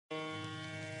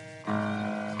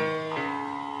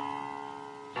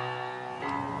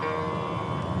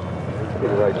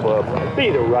right club. Be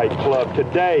the right club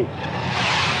today.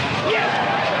 Yes!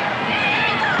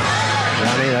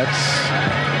 Johnny,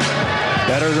 that's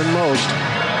better than most.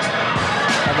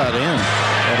 How about in?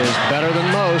 That is better than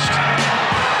most.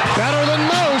 Better than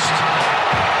most!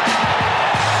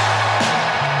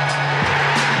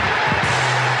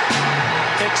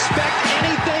 Expect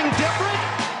anything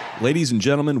different? Ladies and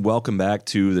gentlemen, welcome back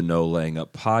to the No Laying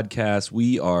Up podcast.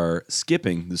 We are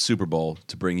skipping the Super Bowl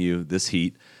to bring you this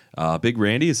heat. Big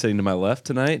Randy is sitting to my left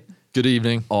tonight. Good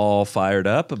evening. All fired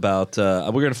up about,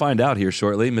 we're going to find out here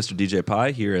shortly. Mr. DJ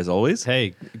Pie here as always.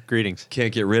 Hey, greetings.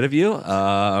 Can't get rid of you.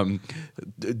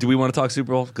 Do we want to talk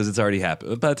Super Bowl? Because it's already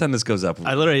happened. By the time this goes up.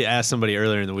 I literally asked somebody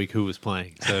earlier in the week who was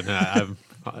playing. So no,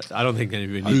 I don't think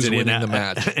anybody needs Who's winning the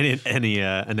match? any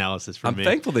analysis from me. I'm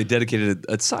thankful they dedicated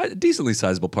a decently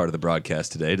sizable part of the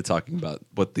broadcast today to talking about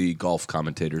what the golf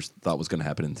commentators thought was going to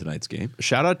happen in tonight's game.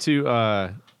 Shout out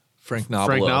to Frank Nobilo.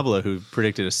 Frank Nobilo, who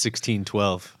predicted a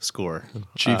 16-12 score.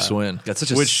 Chiefs win. That's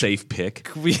such a safe pick.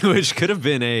 Which could have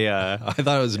been I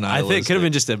thought it was I think it could have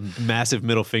been just a massive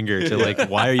middle finger to like,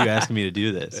 why are you asking me to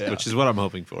do this? Yeah. Which is what I'm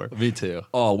hoping for. Me too.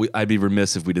 I'd be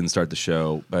remiss if we didn't start the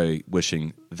show by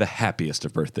wishing the happiest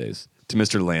of birthdays to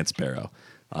Mr. Lance Barrow.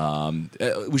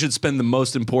 We should spend the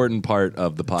most important part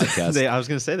of the podcast. I was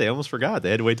going to say, they almost forgot. They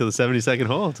had to wait till the 72nd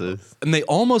hole to... And they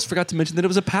almost forgot to mention that it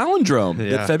was a palindrome.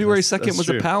 Yeah, that February 2nd was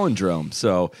true. a palindrome.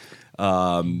 So...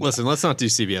 Listen, let's not do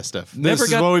CBS stuff. Never This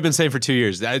is got- what we've been saying for 2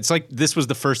 years. It's like this was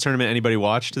the first tournament anybody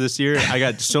watched this year. I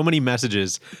got so many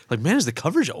messages like, man, is the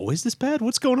coverage always this bad?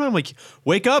 What's going on? I'm like,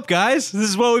 wake up, guys. This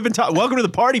is what we've been talking. Welcome to the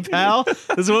party, pal.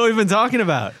 This is what we've been talking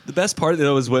about. The best part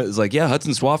though was like, yeah,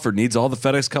 Hudson Swafford needs all the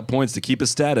FedEx Cup points to keep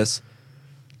his status.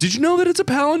 Did you know that it's a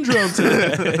palindrome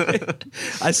today?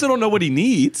 I still don't know what he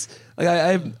needs. Like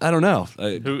I don't know.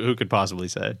 Who could possibly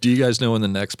say? Do you guys know when the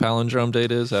next palindrome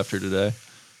date is after today?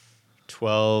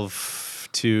 12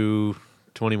 to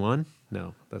 21?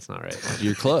 No, that's not right.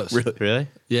 You're close. Really?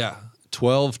 Yeah.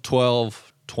 12,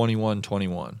 12, 21,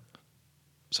 21.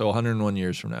 So 101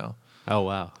 years from now. Oh,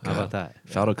 wow. How about that?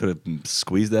 Faldo could have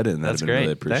squeezed that in. That'd That's have been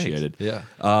really great. Thanks. appreciated.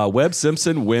 Yeah. Webb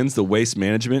Simpson wins the waste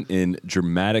management in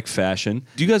dramatic fashion.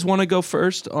 Do you guys want to go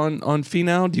first on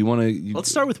Finau? Do you want to? Let's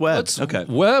start with Webb. Okay.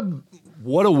 Webb,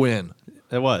 what a win.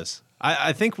 It was.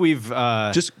 I think we've...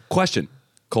 Just question: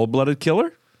 cold-blooded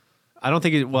killer? I don't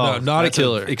think it. Well, No, not a that's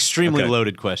killer. Extremely Okay.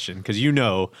 loaded question because you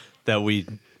know that we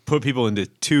put people into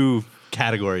two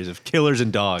categories of killers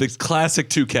and dogs, The classic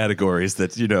two categories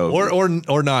that you know. Or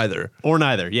neither. or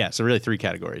neither. Yeah, so really three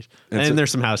categories, and so- there's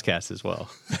some house cats as well.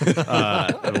 We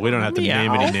don't have to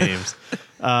name any names,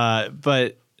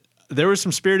 but there was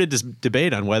some spirited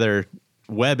debate on whether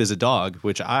Webb is a dog,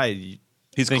 which I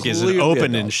think is an clearly a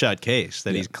open dog. and shut case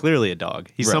that he's clearly a dog.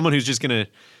 He's Right. someone who's just gonna.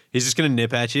 He's just going to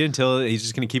nip at you until he's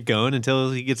just going to keep going until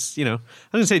he gets, I'm going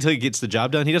to say until he gets the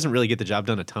job done. He doesn't really get the job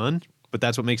done a ton, but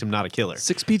that's what makes him not a killer.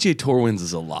 6 PGA Tour wins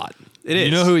is a lot. It is.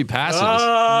 You know who he passes?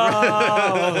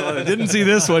 Oh, didn't see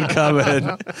this one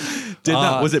coming.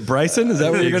 Was it Bryson? Is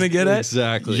that what you're going to get at?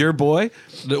 Exactly. Your boy?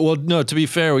 Well, no, to be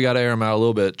fair, we got to air him out a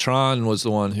little bit. Tron was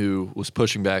the one who was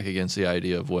pushing back against the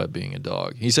idea of Webb being a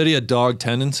dog. He said he had dog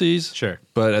tendencies. Sure.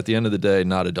 But at the end of the day,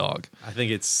 not a dog. I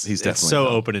think He's it's definitely so a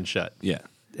dog. open and shut. Yeah.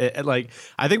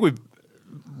 I think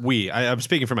I'm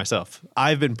speaking for myself.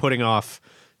 I've been putting off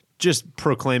just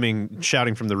proclaiming,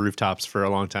 shouting from the rooftops for a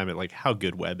long time at like how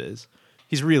good Webb is.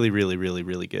 He's really, really, really,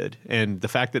 really good. And the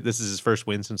fact that this is his first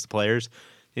win since the Players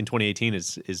in 2018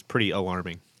 is pretty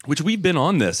alarming. Which we've been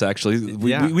on this, actually.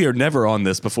 We are never on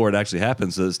this before it actually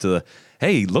happens as to,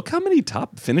 hey, look how many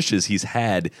top finishes he's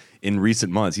had in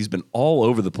recent months. He's been all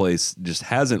over the place, just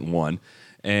hasn't won.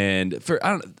 And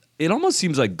it almost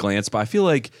seems like glance by. I feel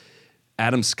like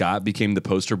Adam Scott became the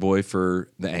poster boy for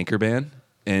the anchor ban.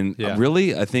 And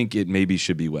really, I think it maybe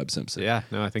should be Webb Simpson. Yeah,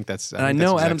 no, I think that's. And I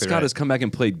know Adam exactly Scott right. has come back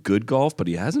and played good golf, but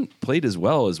he hasn't played as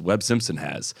well as Webb Simpson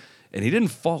has. And he didn't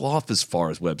fall off as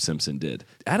far as Webb Simpson did.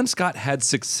 Adam Scott had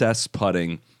success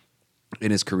putting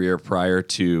in his career prior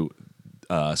to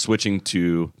switching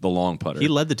to the long putter. He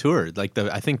led the tour.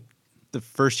 I think the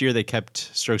first year they kept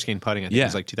strokes gained putting, I think it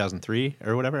was like 2003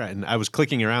 or whatever. And I was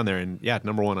clicking around there, and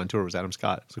number one on tour was Adam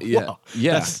Scott. I was like,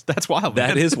 whoa, that's wild. Man.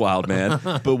 That is wild, man.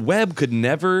 But Webb could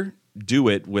never do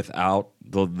it without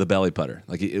the belly putter.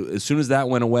 Like as soon as that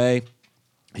went away,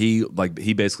 he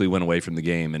basically went away from the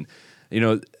game. And I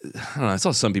don't know. I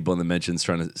saw some people in the mentions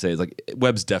trying to say like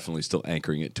Webb's definitely still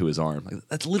anchoring it to his arm. Like,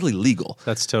 that's literally legal.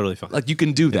 That's totally fine. Like you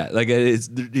can do that. Like he's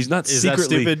not Is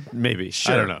secretly that stupid? Maybe.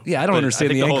 Sure. I don't know. Yeah, I don't But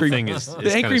understand I think the whole anchoring. thing is The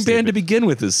kinda anchoring band stupid. to begin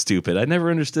with is stupid. I never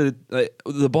understood it. Like,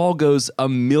 the ball goes a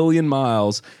million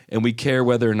miles, and we care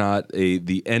whether or not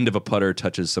the end of a putter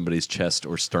touches somebody's chest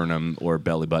or sternum or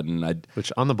belly button.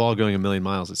 Which on the ball going a million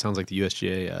miles, it sounds like the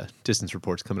USGA distance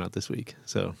report's coming out this week.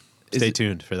 So stay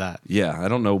tuned for that. Yeah, I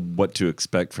don't know what to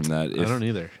expect from that. I don't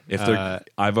either. If they're,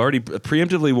 I've already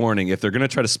preemptively warning, if they're going to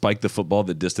try to spike the football,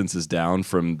 the distance is down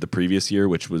from the previous year,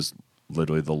 which was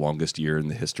literally the longest year in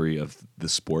the history of the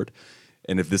sport.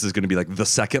 And if this is going to be like the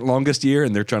second longest year,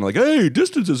 and they're trying to like, hey,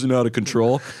 distance isn't out of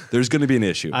control, there's going to be an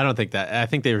issue. I don't think that. I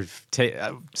think they've.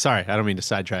 Sorry, I don't mean to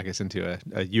sidetrack us into a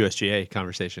USGA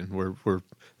conversation. We're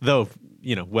though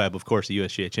Webb, of course, a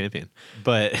USGA champion,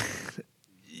 but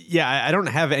yeah, I don't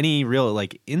have any real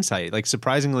like insight. Like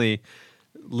surprisingly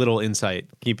little insight.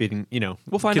 Keeping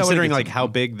We'll find out considering when it like gets- how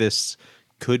big this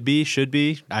could be, should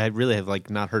be. I really have like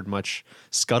not heard much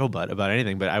scuttlebutt about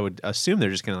anything, but I would assume they're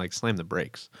just going to like slam the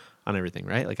brakes on everything,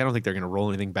 right? Like I don't think they're going to roll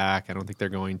anything back. I don't think they're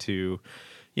going to,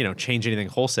 change anything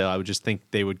wholesale. I would just think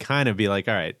they would kind of be like,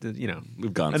 all right,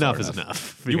 We've gone enough far is enough.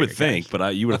 enough. You would Here, think, guys.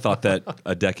 but you would have thought that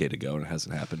a decade ago, and it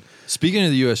hasn't happened. Speaking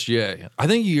of the USGA, I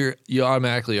think you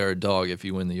automatically are a dog if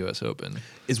you win the U.S. Open.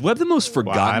 Is Webb the most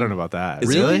forgotten? Wow, I don't know about that. Is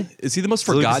Really? Is he the most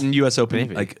So Lucas- forgotten U.S. Open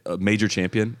maybe. like major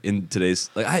champion in today's?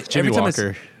 Like Jimmy every time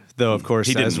Walker, though, of course,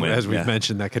 He didn't as win, we've yeah.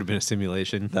 mentioned, that could have been a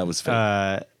simulation. That was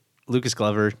fake. Lucas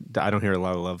Glover. I don't hear a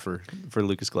lot of love for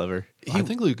Lucas Glover. I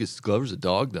think Lucas Glover's a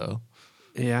dog, though.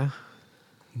 Yeah.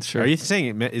 Sure. Are you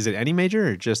saying is it any major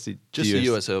or just the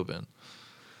U.S. Open.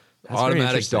 That's very Automatic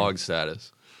interesting. dog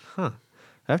status. we'll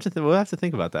have to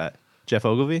think about that. Jeff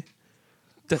Ogilvy.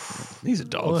 He's a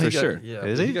dog Well, for he got- sure. Yeah,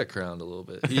 Is he? he? got crowned a little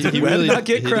bit. Did Webb not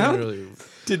get he didn't crowned? really-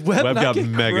 Did Webb, Webb not got get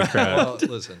mega crowned? crowd.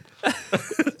 well, listen.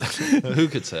 Who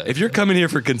could say? If you're coming here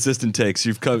for consistent takes,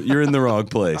 you're in the wrong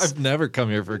place. I've never come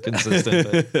here for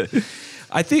consistent.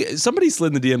 I think somebody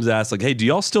slid in the DMs asked like, "Hey, do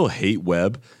y'all still hate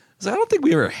Webb?" I was like, I don't think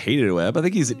we ever hated Webb. I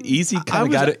think he's an easy kind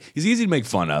of guy. He's easy to make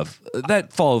fun of.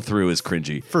 That follow through is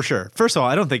cringy. For sure. First of all,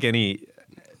 I don't think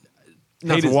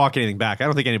not Hate to is- walk anything back. I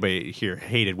don't think anybody here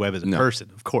hated Webb as a No.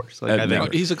 person. Of course, like I No.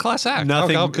 think He's a class act.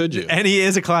 nothing. How could you? And he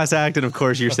is a class act, and of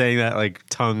course, you're saying that like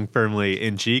tongue firmly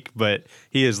in cheek, but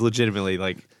he is legitimately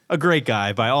like a great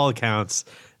guy by all accounts.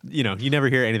 You never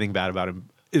hear anything bad about him.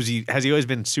 Has he always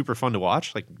been super fun to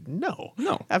watch? Like, no,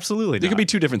 absolutely not. They could be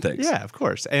two different things. Yeah, of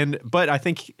course. But I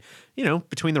think,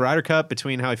 between the Ryder Cup,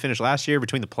 between how he finished last year,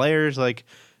 between the players, like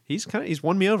he's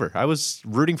won me over. I was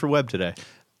rooting for Webb today.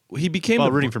 He became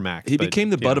rooting for Max. He but, became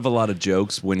the butt of a lot of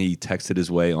jokes when he texted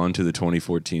his way onto the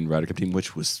 2014 Ryder Cup team,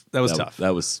 which was tough.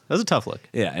 That was a tough look.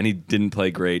 yeah, and he didn't play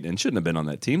great and shouldn't have been on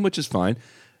that team, which is fine.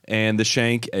 And the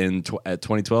shank at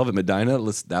 2012 at Medina,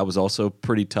 that was also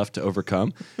pretty tough to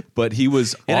overcome. But he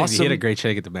was awesome. He had a great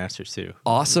shake at the Masters too.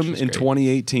 Awesome which was in great.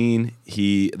 2018.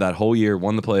 He that whole year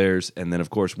won the Players, and then of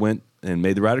course went and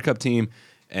made the Ryder Cup team.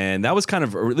 And that was kind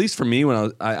of, or at least for me,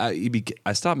 when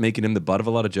I stopped making him the butt of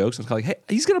a lot of jokes. I was kind of like,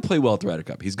 hey, he's going to play well at the Ryder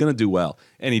Cup. He's going to do well,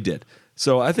 and he did.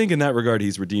 So I think in that regard,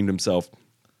 he's redeemed himself.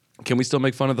 Can we still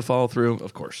make fun of the follow through?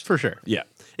 Of course, For sure. Yeah.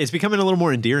 It's becoming a little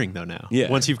more endearing though now. Yeah.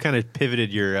 Once you've kind of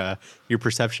pivoted your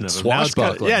perception of him. Now it's kinda,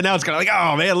 Swashbuckling. now it's kind of like,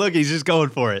 oh man, look, he's just going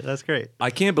for it. That's great. I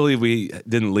can't believe we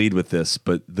didn't lead with this,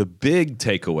 but the big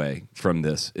takeaway from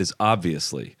this is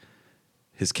obviously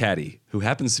his caddy, who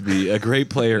happens to be a great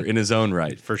player in his own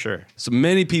right. For sure. So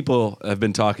many people have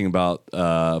been talking about,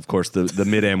 of course, the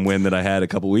Mid-Am win that I had a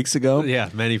couple weeks ago. Yeah,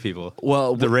 many people.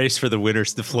 Well, the race for the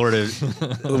winners, the Florida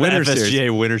Winter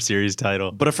FSGA Winter Series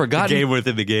title. But a forgotten the game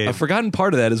within the game. A forgotten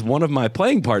part of that is one of my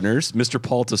playing partners, Mr.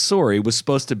 Paul Tesori, was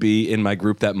supposed to be in my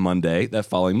group that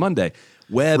following Monday.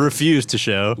 Webb refused to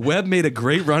show. Webb made a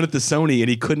great run at the Sony, and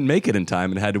he couldn't make it in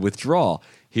time and had to withdraw.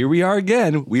 Here we are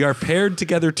again. We are paired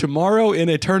together tomorrow in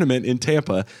a tournament in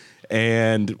Tampa,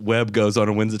 and Webb goes on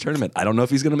and wins the tournament. I don't know if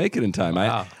he's going to make it in time.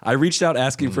 Wow. I reached out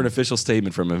asking for an official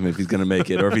statement from him if he's going to make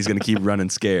it or if he's going to keep running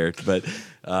scared. But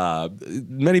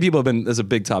many people have been, as a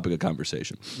big topic of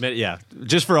conversation. Yeah,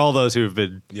 just for all those who have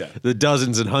been, Yeah. the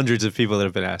dozens and hundreds of people that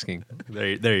have been asking.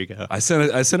 There you go. I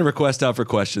sent a request out for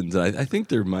questions, and I think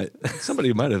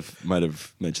somebody might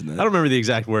have mentioned that. I don't remember the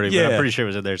exact wording, but Yeah. I'm pretty sure it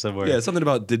was in there somewhere. Yeah, something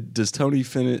about does Tony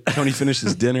finish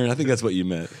his dinner? I think that's what you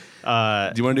meant. Do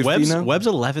you want to do Finau? Webb's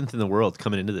 11th in the world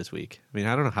coming into this week. I mean,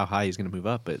 I don't know how high he's going to move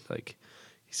up, but like,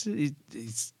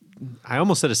 he's I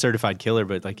almost said a certified killer,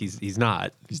 but like he's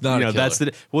not. He's not a killer. That's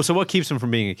so what keeps him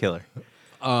from being a killer?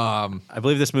 I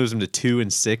believe this moves him to 2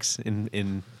 and 6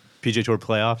 in PGA Tour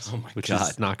playoffs, which God.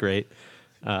 is not great.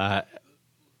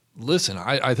 Listen,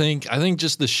 I think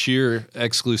just the sheer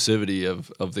exclusivity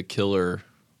of the killer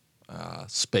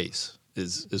space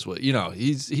is what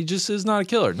he just is not a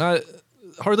killer. Not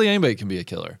hardly anybody can be a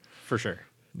killer. For sure.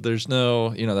 There's no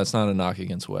that's not a knock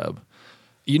against Webb.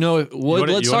 Let's you talk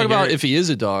wanna about hear- if he is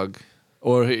a dog.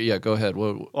 Or go ahead.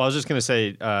 Well, I was just gonna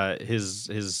say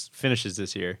his finishes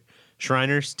this year: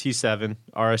 Shriners T7,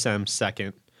 RSM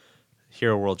second,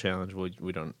 Hero World Challenge.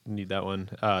 We don't need that one.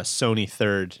 Sony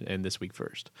third, and this week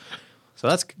first. So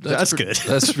that's good.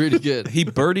 That's pretty good. He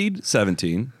birdied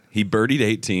 17. He birdied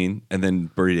 18, and then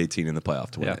birdied 18 in the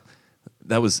playoff to win Yeah. it.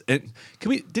 That was it.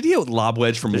 Did he have a lob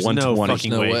wedge from There's 120? no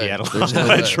fucking No way way. he had a There's no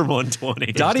wedge way. from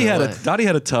 120. Dottie no had way. Dottie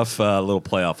had a tough little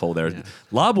playoff hole there.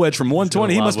 Lob wedge from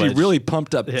 120. He lob must wedge. be really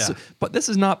pumped up. Yeah. But this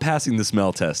is not passing the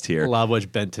smell test here. Lob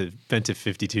wedge bent to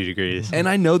 52 degrees. And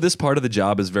I know this part of the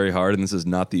job is very hard, and this is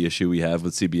not the issue we have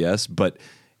with CBS. But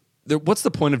what's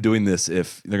the point of doing this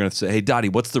if they're going to say, "Hey, Dottie,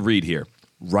 what's the read here?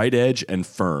 Right edge and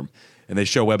firm," and they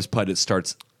show Webb's putt. It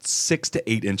starts 6 to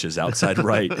 8 inches outside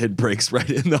right. It breaks right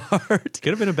in the heart. Could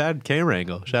have been a bad camera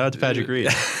angle. Shout out to Patrick Reed.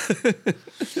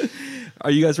 Are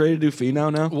you guys ready to do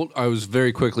Finau now? Well, I was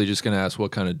very quickly just going to ask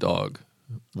what kind of dog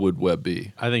would Webb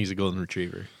be? I think he's a golden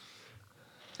retriever.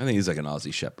 I think he's like an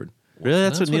Aussie Shepherd. Really?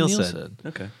 That's what Neil said.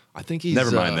 Okay. I think he's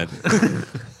Never mind then.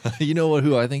 You know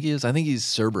who I think he is? I think he's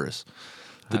Cerberus,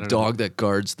 the dog that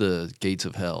guards the gates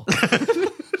of hell.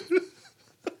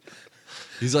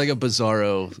 He's like a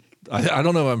bizarro. I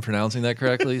don't know if I'm pronouncing that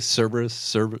correctly.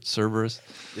 Cerberus.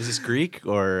 Is this Greek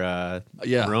or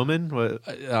Yeah. Roman? What?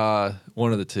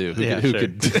 One of the two. Yeah, who sure.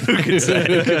 could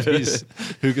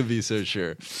who could be so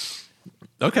sure?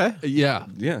 Okay. Yeah.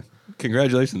 Yeah.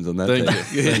 Congratulations on that. Thank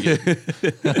you.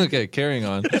 Thank you. Okay, carrying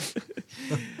on.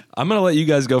 I'm going to let you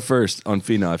guys go first on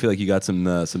Finau. I feel like you got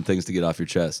some things to get off your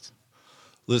chest.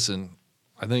 Listen,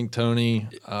 I think Tony.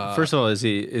 First of all, is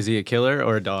he a killer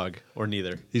or a dog or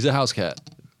neither? He's a house cat.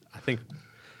 I think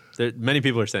many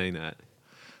people are saying that.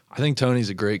 I think Tony's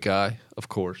a great guy, of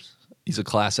course. He's a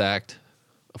class act,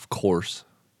 of course.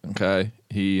 Okay.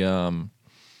 He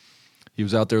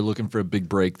was out there looking for a big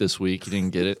break this week. He didn't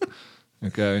get it.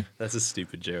 Okay. That's a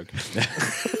stupid joke.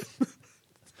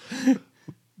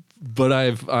 But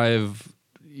I've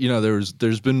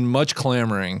there's been much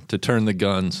clamoring to turn the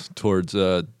guns towards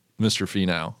Mr.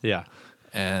 Finau. Yeah.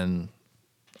 And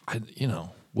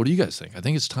what do you guys think? I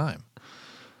think it's time.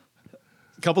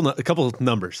 A couple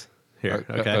numbers here.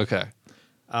 Okay.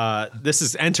 Okay. This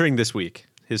is entering this week.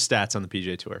 His stats on the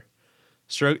PGA Tour.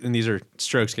 And these are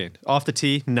strokes gained. Off the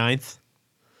tee, 9th.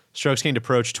 Strokes gained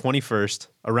approach, 21st.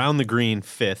 Around the green,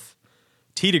 5th.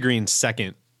 Tee to green,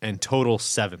 2nd. And total,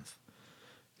 7th.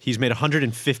 He's made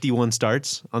 151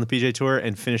 starts on the PGA Tour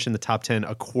and finished in the top 10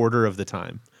 a quarter of the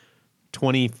time.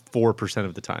 24%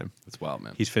 of the time. That's wild,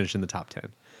 man. He's finished in the top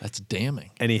 10. That's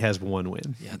damning. And he has one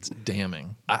win. Yeah, it's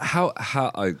damning. How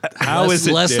Less, is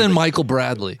it less than damning? Michael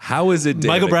Bradley? How is it damning?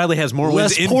 Michael Bradley has more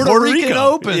Less wins in Puerto Rican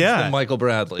Opens Yeah. than Michael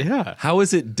Bradley. Yeah. How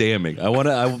is it damning?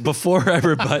 Before I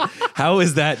rebut, how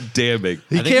is that damning?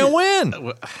 He can't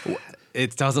win.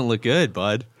 It doesn't look good,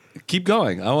 bud. Keep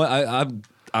going.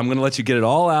 I'm going to let you get it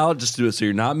all out. Just do it so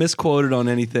you're not misquoted on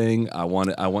anything. I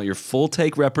want your full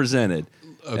take represented,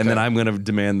 and then I'm going to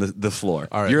demand the floor.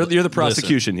 All right, you're the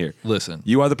prosecution here. Listen.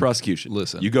 You are the prosecution.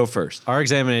 Listen. You go first. Our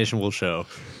examination will show.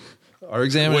 Our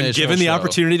examination. When given will the show.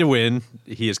 opportunity to win,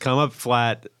 he has come up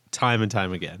flat time and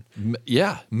time again.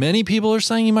 Yeah, many people are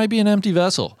saying he might be an empty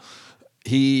vessel.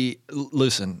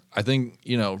 Listen, I think,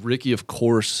 Ricky, of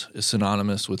course, is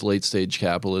synonymous with late stage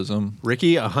capitalism.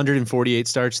 Ricky, 148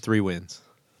 starts, 3 wins.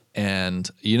 And,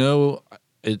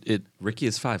 Ricky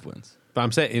has 5 wins. But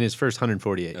I'm saying in his first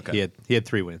 148, Okay. he had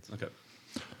 3 wins. Okay.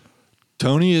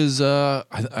 Tony is, I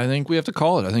think we have to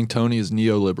call it. I think Tony is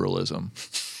neoliberalism.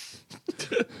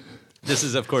 This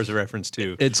is, of course, a reference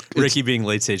to It's Ricky being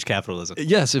late stage capitalism.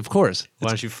 Yes, of course. Why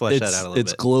don't you flesh that out a little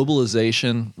It's bit?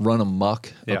 globalization run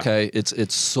amok. Yeah. Okay,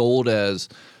 it's sold as,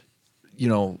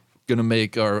 going to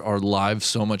make our lives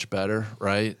so much better,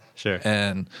 right? Sure.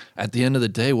 And at the end of the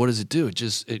day, what does it do? It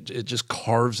just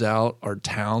carves out our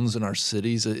towns and our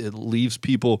cities. It leaves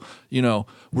people,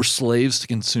 we're slaves to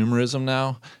consumerism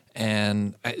now.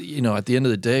 And at the end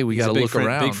of the day, we got to look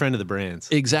around. Big friend of the brands.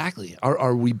 Exactly.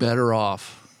 Are we better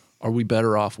off? Are we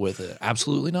better off with it?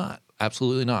 Absolutely not.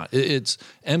 Absolutely not. It's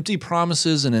empty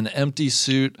promises in an empty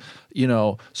suit,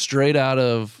 straight out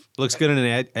of Looks good in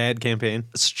an ad campaign.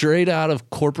 straight out of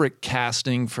corporate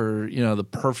casting for, the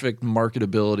perfect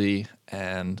marketability,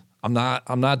 and I'm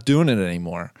not doing it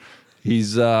anymore.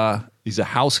 He's a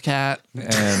house cat,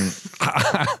 and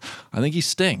I think he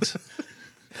stinks.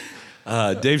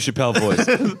 Dave Chappelle voice.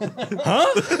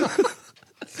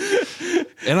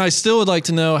 And I still would like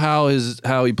to know how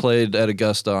he played at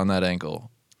Augusta on that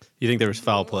ankle, You think there was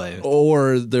foul play?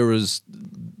 or there was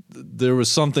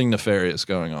something nefarious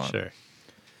going on. Sure.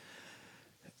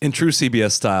 In true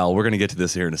CBS style, we're going to get to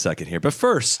this here in a second here. But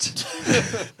first,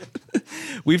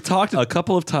 we've talked a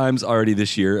couple of times already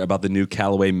this year about the new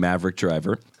Callaway Maverick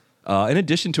driver. In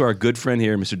addition to our good friend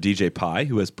here, Mr. DJ Pie,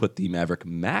 who has put the Maverick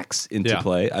Max into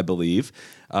play, I believe.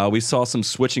 We saw some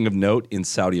switching of note in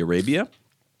Saudi Arabia.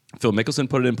 Phil Mickelson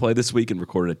put it in play this week and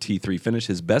recorded a T3 finish,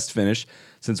 his best finish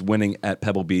since winning at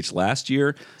Pebble Beach last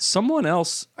year. Someone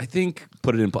else, I think,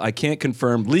 put it in play. I can't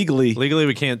confirm legally. Legally,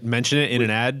 we can't mention it in an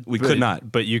ad. We could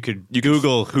not. But you could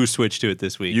Google who switched to it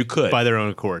this week. You could. By their own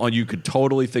accord. You could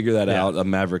totally figure that out. A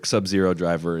Maverick Sub-Zero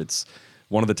driver. It's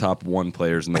one of the top 1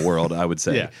 players in the world, I would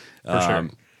say. Yeah, for sure.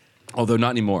 Although not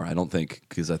anymore, I don't think,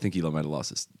 because I think Elon might have lost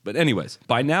this. But anyways,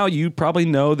 by now you probably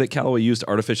know that Callaway used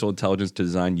artificial intelligence to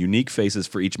design unique faces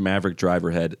for each Maverick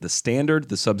driver head, the Standard,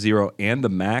 the Sub-Zero, and the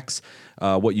Max.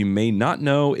 What you may not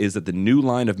know is that the new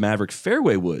line of Maverick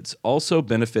fairway woods also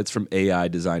benefits from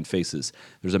AI-designed faces.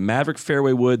 There's a Maverick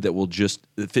fairway wood that will just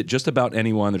fit just about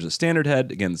anyone. There's a Standard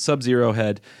head, again, the Sub-Zero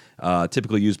head,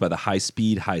 typically used by the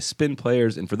high-speed, high-spin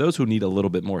players. And for those who need a little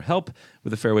bit more help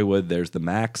with the fairway wood, there's the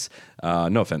Max.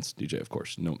 No offense, DJ, of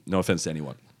course. No offense to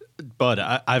anyone. But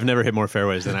I've never hit more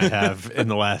fairways than I have in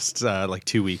the last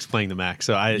 2 weeks playing the Max.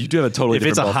 So You do have a totally if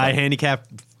it's different a ball high flight. handicap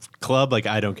club,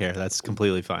 I don't care. That's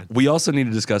completely fine. We also need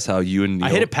to discuss how you and Neil...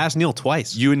 I hit it past Neil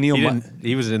twice. You and Neil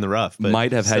he was in the rough. But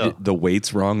might have still. had the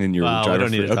weights wrong in your driver. We don't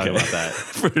need to talk okay. about that.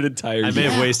 For an entire I may year.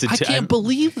 have wasted. I can't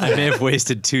believe that. I may have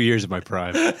wasted 2 years of my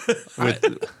prime with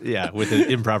the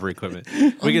improper equipment.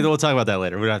 We'll talk about that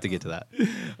later. We don't have to get to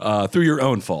that. Through your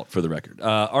own fault, for the record.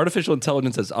 Artificial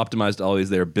intelligence has optimized all these.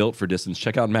 They are built for distance.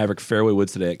 Check out Maverick fairway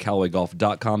woods today at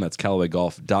CallawayGolf.com. That's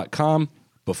CallawayGolf.com.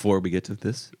 Before we get to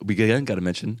this, we again got to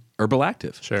mention Herbal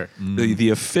Active. Sure.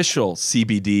 The official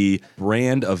CBD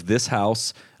brand of this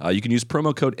house. You can use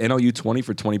promo code NLU20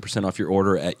 for 20% off your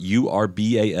order at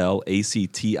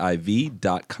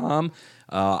URBALACTIV.com.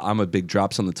 I'm a big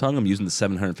drops on the tongue. I'm using the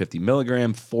 750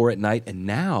 milligram 4 at night. And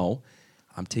now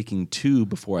I'm taking 2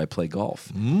 before I play golf.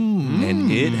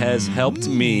 And it has helped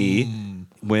me.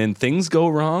 When things go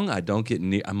wrong, I don't get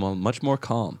near. I'm much more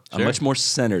calm. Sure. I'm much more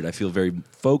centered. I feel very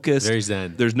focused. Very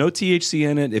zen. There's no THC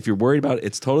in it. If you're worried about it,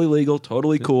 it's totally legal,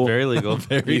 totally cool. Very legal.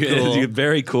 Very cool.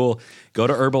 Very cool. Go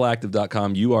to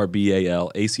herbalactive.com,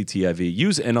 URBALACTIV.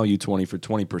 Use NLU20 for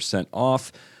 20%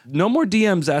 off. No more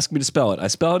DMs asking me to spell it. I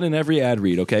spell it in every ad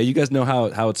read, okay? You guys know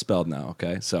how it's spelled now,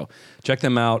 okay? So check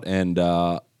them out. And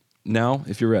now,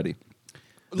 if you're ready.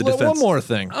 One more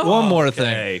thing. One more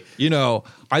thing. You know,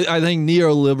 I think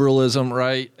neoliberalism,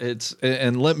 right?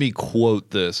 And let me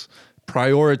quote this: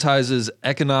 prioritizes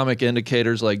economic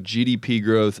indicators like GDP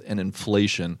growth and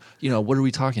inflation. You know, what are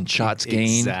we talking? Shots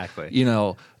gained. Exactly. You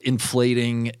know,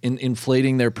 inflating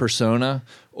their persona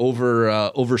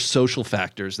over social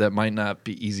factors that might not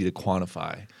be easy to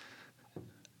quantify.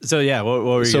 So yeah, what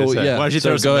were you going to say? Yeah, Why don't you so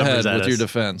throw some go numbers ahead at with your us?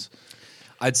 defense.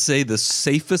 I'd say the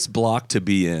safest block to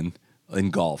be in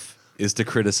golf is to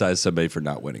criticize somebody for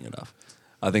not winning enough.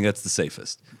 I think that's the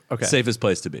safest. Okay. Safest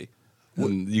place to be.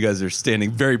 And you guys are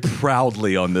standing very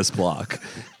proudly on this block.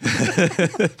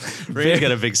 Ray's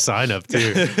got a big sign up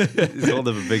too. He's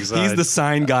holding up a big sign. He's the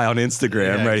sign guy on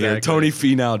Instagram Yeah, right here. exactly. Tony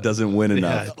Finau doesn't win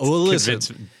enough. Yeah, Well,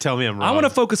 listen. tell me I'm wrong. I want to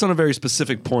focus on a very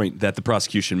specific point that the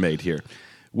prosecution made here,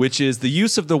 which is the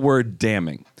use of the word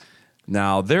damning.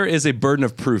 Now, there is a burden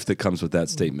of proof that comes with that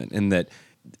statement, in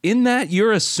that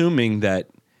you're assuming that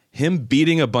him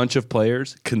beating a bunch of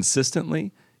players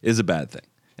consistently is a bad thing.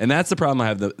 And that's the problem I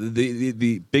have.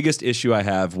 The biggest issue I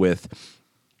have with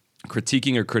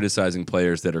critiquing or criticizing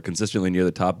players that are consistently near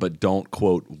the top but don't,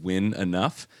 quote, win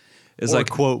enough is or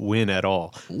quote win at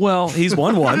all. well, he's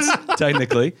won once,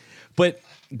 technically. But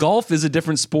golf is a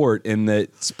different sport in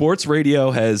that sports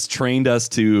radio has trained us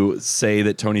to say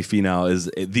that Tony Finau is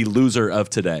the loser of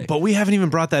today. But we haven't even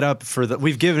brought that up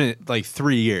we've given it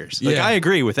 3 years. Yeah. I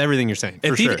agree with everything you're saying.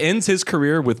 If for sure. he ends his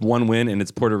career with 1 win and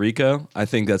it's Puerto Rico, I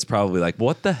think that's probably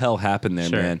what the hell happened there,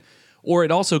 Sure. man? Or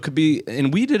it also could be,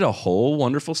 and we did a whole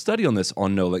wonderful study on this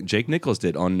on Jake Nichols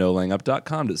did on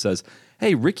nolayingup.com that says,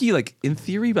 hey, Ricky, in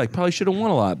theory, probably should have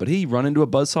won a lot, but he run into a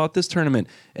buzzsaw at this tournament,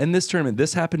 and this tournament,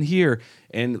 this happened here,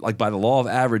 and by the law of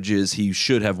averages, he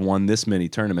should have won this many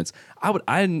tournaments.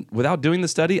 Without doing the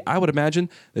study, I would imagine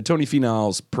that Tony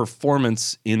Finau's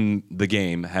performance in the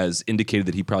game has indicated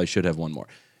that he probably should have won more.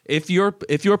 If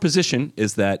your position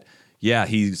is that yeah,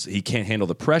 he can't handle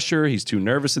the pressure. He's too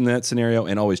nervous in that scenario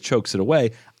and always chokes it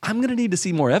away. I'm going to need to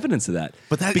see more evidence of that.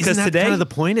 But that because isn't that today, kind of the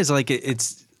point is like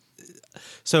it's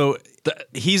so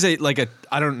he's a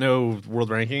I don't know world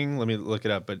ranking. Let me look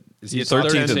it up. But is he he's a top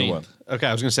 13th 10? in the world. Okay,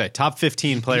 I was going to say top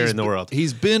 15 player in the world.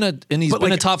 He's been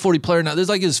a top 40 player now. This is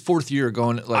like his 4th year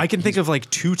going. Like, I can think of like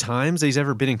 2 times that he's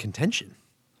ever been in contention.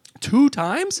 2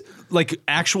 times? Like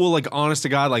actual, like honest to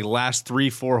God, like last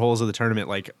 3-4 holes of the tournament.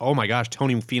 Like, oh my gosh,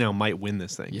 Tony Finau might win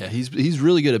this thing. Yeah, he's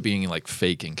really good at being like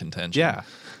fake in contention. Yeah,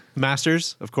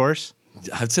 Masters, of course.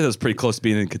 I'd say that was pretty close to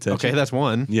being in contention. Okay, that's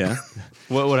one. Yeah.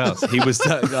 What else? He was,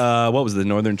 what was the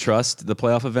Northern Trust, the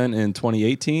playoff event in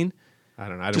 2018? I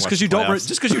don't know. I didn't Just watch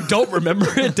because the you don't remember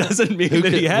it doesn't mean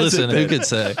that he hasn't. Listen, been. who could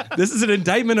say? This is an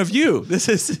indictment of you. This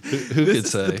is Who could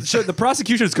say? The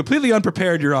prosecution is completely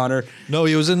unprepared, Your Honor. No,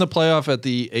 he was in the playoff at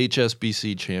the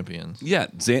HSBC Champions. Yeah,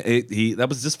 that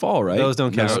was this fall, right? Those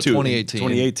don't count. No, 2018.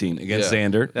 2018 against Yeah.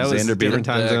 Xander. That was Xander a beat different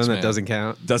him. time The zone X-Man. that doesn't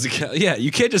count. Doesn't count. Yeah, you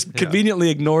can't just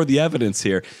conveniently ignore the evidence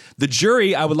here. The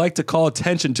jury, I would like to call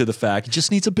attention to the fact. He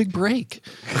just needs a big break.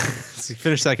 He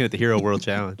finished second at the Hero World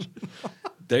Challenge.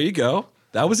 There you go.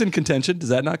 That was in contention. Does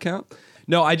that not count?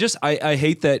 No, I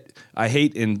hate that. I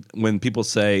hate when people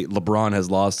say LeBron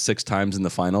has lost 6 times in the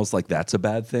finals. Like that's a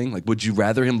bad thing. Like, would you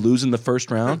rather him lose in the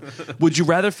first round? Would you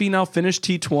rather Finau finish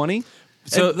T20?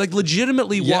 So, like,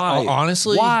 legitimately, why?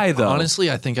 Honestly, why though?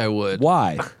 Honestly, I think I would.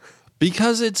 Why?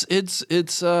 Because it's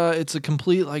a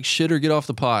complete like shit or get off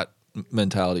the pot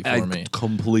mentality for me.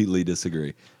 Completely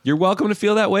disagree. You're welcome to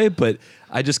feel that way, but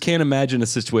I just can't imagine a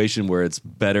situation where it's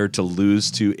better to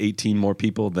lose to 18 more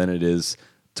people than it is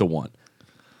to 1.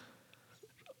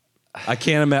 I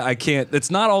can't imagine. I can't.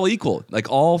 It's not all equal. Like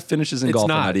all finishes in golf are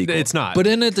not equal. It's not. But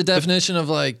isn't it the definition of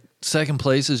like second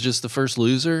place is just the first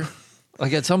loser?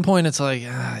 Like at some point it's like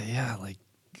yeah, like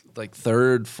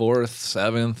 3rd, 4th,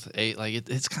 7th, 8th. Like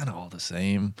it's kind of all the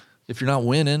same. If you're not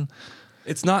winning.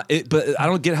 It's not. But I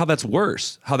don't get how that's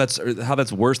worse. How that's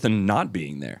worse than not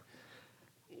being there.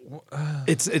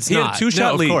 It's He had not. a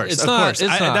 2-shot lead. Of course, It's of not. course.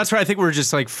 It's not. That's where I think we're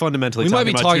just like fundamentally. We might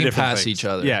be about talking two different past things. each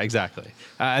other. Yeah, exactly.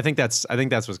 I think that's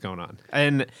what's going on,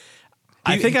 and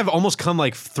I think I've almost come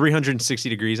like 360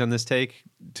 degrees on this take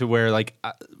to where like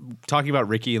talking about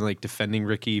Ricky and like defending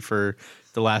Ricky for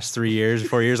the last 4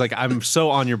 years, like I'm so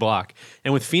on your block.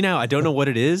 And with Finau, I don't know what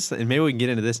it is, and maybe we can get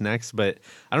into this next, but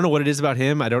I don't know what it is about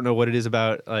him. I don't know what it is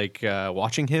about like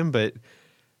watching him, but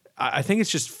I think it's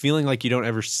just feeling like you don't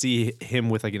ever see him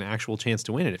with like an actual chance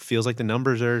to win it. It feels like the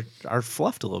numbers are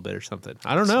fluffed a little bit or something.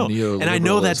 I don't know. And I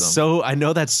know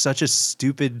that's such a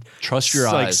stupid Trust your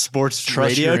like eyes. sports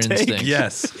Trust radio your take. instinct.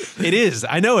 Yes. It is.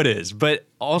 I know it is. But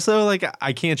also like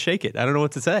I can't shake it. I don't know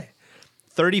what to say.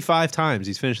 35 times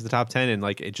he's finished the top 10 and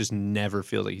like it just never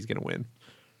feels like he's going to win.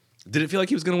 Did it feel like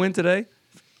he was going to win today?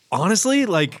 Honestly,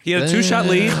 like He had a 2-shot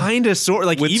lead. kind of sort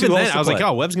like With even 2 then holes to I was like, play.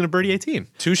 oh, Webb's going to birdie 18.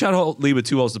 2-shot lead with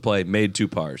 2 holes to play. Made 2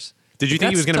 pars. Did you think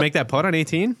he That's was going to tough. make that putt on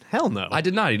 18? Hell no. I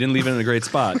did not. He didn't leave it in a great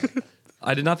spot.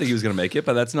 I did not think he was going to make it,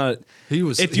 but that's not. He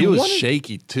was If he you was wanted-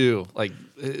 shaky too. Like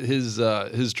his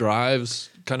drives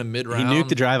kind of mid He round. nuked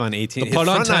the drive on 18. The His putt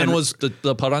on front 10 nine- was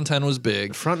the putt on 10 was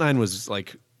big. front nine was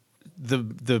like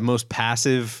the most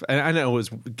passive. And I know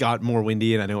got more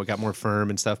windy and I know it got more firm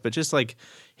and stuff, but just like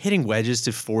hitting wedges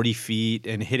to 40 feet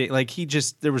and hitting like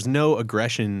there was no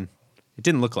aggression. It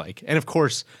didn't look like. And of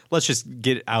course, let's just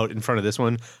get out in front of this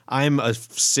one. I'm a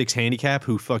 6 handicap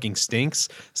who fucking stinks.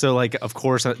 So like, of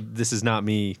course, this is not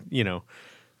me, be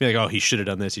like, oh, he should have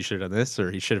done this,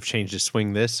 or he should have changed his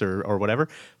swing this or whatever.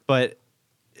 But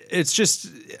it's just,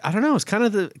 I don't know. It's kind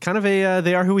of a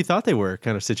they are who we thought they were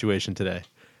kind of situation today.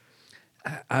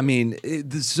 I mean,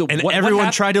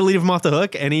 Everyone tried to leave him off the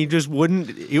hook, and he just wouldn't.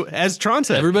 As Tron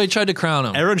said, Everybody tried to crown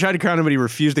him. everyone tried to crown him, but he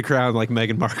refused to crown like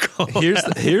Meghan Markle. Here's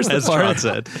the As part. Tron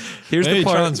said. Here's the Maybe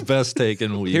part. Tron's best take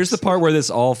in weeks. Here's the part where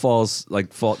this all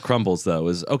crumbles though.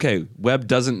 Is okay. Webb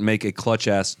doesn't make a clutch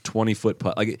ass 20-foot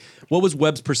putt. Like, what was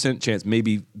Webb's percent chance?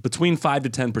 Maybe between 5 to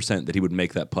 10% that he would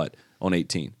make that putt on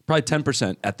 18. Probably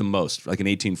 10% at the most, like an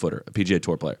 18-footer, a PGA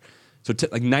Tour player. So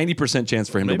like 90% chance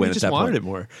for him Maybe to win he at just that wanted point. it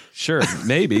more. Sure,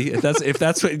 maybe if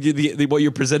that's what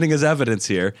you're presenting as evidence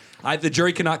here. The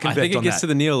jury cannot I convict think it on gets that.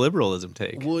 to the neoliberalism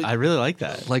take. Well, I really like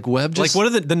that. like Webb just Like,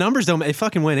 what are the numbers? Don't they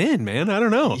fucking went in, man? I don't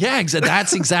know. Yeah,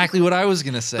 that's exactly what I was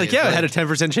gonna say. Like, yeah, it had a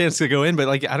 10% chance to go in, but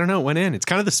like, I don't know, it went in. It's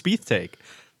kind of the Spieth take,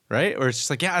 right? Or it's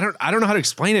just like, yeah, I don't know how to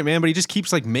explain it, man. But he just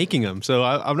keeps like making them, so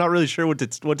I'm not really sure what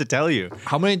to tell you.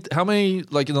 How many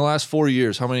like in the last 4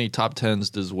 years? How many top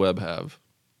 10s does Webb have?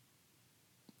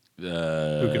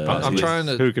 I'm trying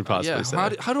to. Who could possibly yeah,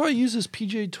 say? how do I use this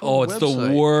PGA Tour? Oh, it's website?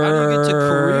 the worst. How do I get to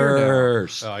career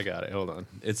now? Oh, I got it. Hold on.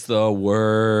 It's the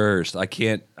worst. I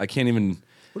can't even.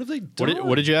 What have they done?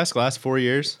 What did you ask? Last 4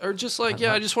 years? Or just like,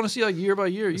 I just want to see like year by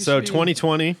year. It used So to be-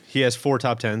 2020, he has 4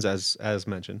 top 10s as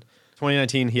mentioned.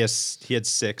 2019, he had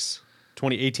 6.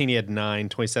 2018, he had 9.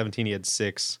 2017, he had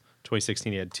 6.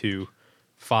 2016, he had 2,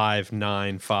 5,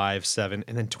 9, 5, 7,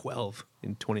 and then 12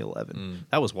 in 2011.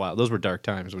 That was wild. Those were dark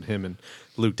times when him and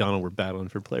Luke Donald were battling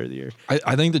for Player of the Year.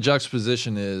 I think the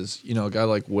juxtaposition is, a guy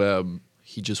like Webb,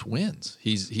 he just wins.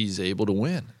 He's able to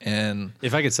win. And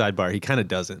If I could sidebar, he kind of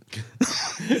doesn't.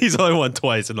 He's only won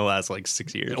twice in the last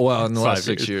 6 years. well, in the 5 last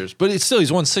 6 years, but it's still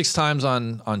he's won 6 times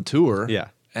on tour. Yeah.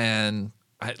 And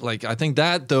I think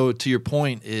that though, to your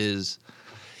point is,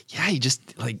 he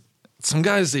just like some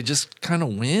guys they just kind of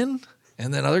win,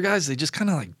 and then other guys they just kind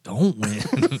of like don't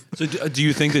win. So do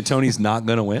you think that Tony's not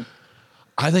going to win?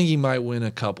 I think he might win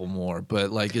a couple more,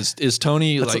 but like is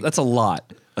Tony That's a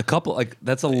lot. A couple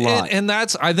that's a lot. And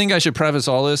that's I think I should preface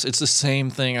all this. It's the same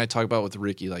thing I talk about with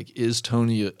Ricky. Like, is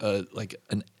Tony like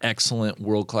an excellent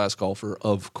world class golfer?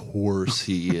 Of course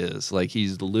he is. Like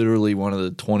he's literally one of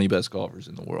the 20 best golfers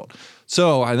in the world.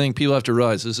 So I think people have to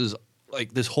realize this is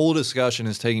like this whole discussion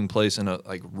is taking place in a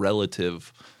like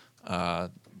relative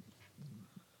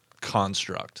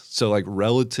construct. So like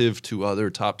relative to other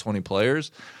top 20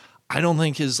 players, I don't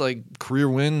think his like career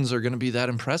wins are going to be that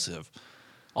impressive.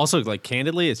 Also, like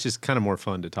candidly, it's just kind of more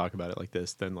fun to talk about it like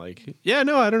this than like, I don't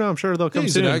know. I'm sure they'll come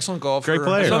He's soon. an excellent golfer. Great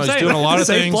player. You know, That's what I'm he's saying. doing a lot of It's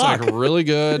a safe things block. like really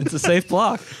good. It's a safe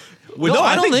block. Well, No,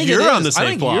 I don't think think it you're on is. the I safe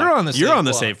think block. you're on the You're safe on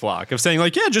the block. safe block of saying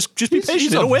like, just be patient.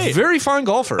 He's It'll a wait. very fine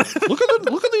golfer. Look at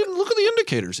the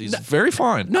indicators. He's very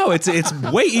fine. No, it's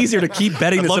way easier to keep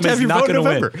betting that love to have somebody's your not vote in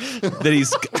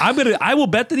going to win. I will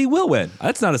bet that he will win.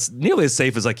 That's not nearly as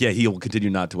safe as like, he will continue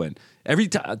not to win. Every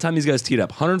time these guys teed up,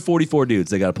 144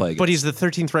 dudes they got to play against. But he's the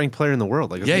 13th ranked player in the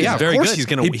world. Like, Yeah, he's very of course good. he's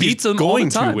gonna. He beats them all going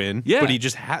the time. to win. Yeah. but he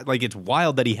just it's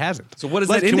wild that he hasn't. So what does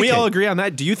Like, that Can we indicate? all agree on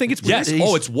that? Do you think it's Yes. weird?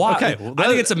 Oh, it's wild. Okay, I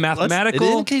think it's a It mathematical.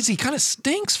 indicates he kind of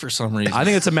stinks for some reason. I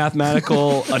think it's a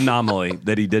mathematical anomaly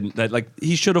that he didn't. That like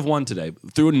he should have won today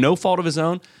through no fault of his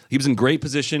own. He was in great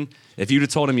position. If you'd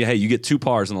have told him, hey, you get 2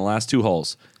 pars in the last 2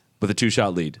 holes with a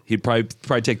 2-shot lead, he'd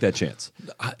probably take that chance.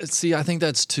 See, I think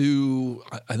that's too.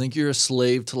 I think you're a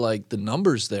slave to like the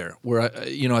numbers there, where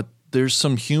there's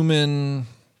some human,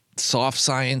 soft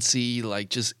sciencey, like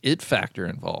just it factor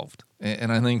involved,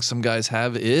 and I think some guys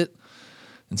have it,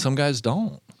 and some guys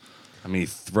don't. I mean, he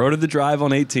throated the drive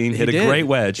on 18, hit a great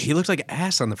wedge. He looks like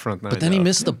ass on the front 9. But then he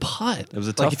missed the putt. It was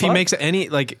a tough Like if he putt. makes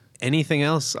anything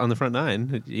else on the front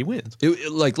 9, he wins.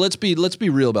 Like let's be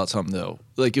real about something though.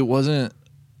 Like it wasn't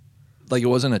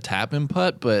a tap-in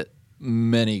putt, but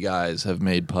many guys have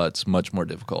made putts much more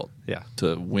difficult. Yeah.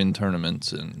 To win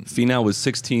tournaments and Finau was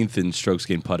 16th in strokes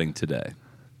gained putting today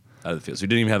out of the field. So he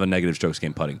didn't even have a negative strokes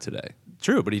gained putting today.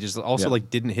 True, but he just also Yeah.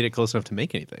 didn't hit it close enough to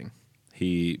make anything.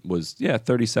 He was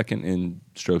 32nd in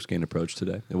strokes gained approach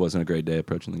today. It wasn't a great day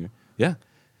approaching the green. Yeah,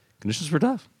 conditions were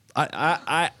tough.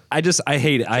 I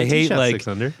hate it. I hate shot like 6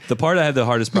 under. the part I have the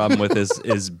hardest problem with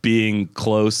is being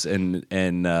close and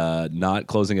not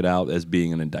closing it out as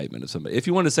being an indictment of somebody. If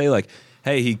you want to say like,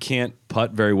 hey, he can't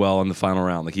putt very well in the final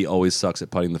round, like he always sucks at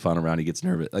putting the final round, he gets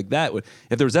nervous, like that.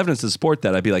 If there was evidence to support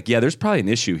that, I'd be like, yeah, there's probably an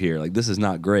issue here. Like this is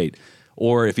not great.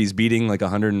 Or if he's beating like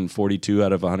 142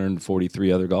 out of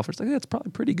 143 other golfers, like that's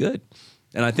probably pretty good.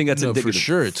 And I think that's for indicative.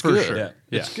 sure it's For good. sure. Yeah.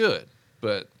 It's good,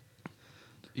 but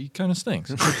he kind of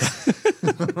stinks.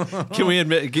 Can we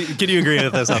admit? Can you agree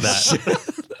with us on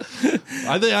that?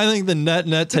 I think the net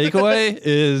takeaway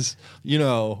is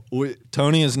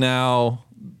Tony is now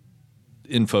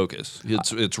in focus.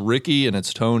 It's Ricky and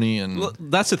it's Tony and Well,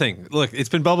 that's the thing. Look, it's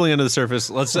been bubbling under the surface.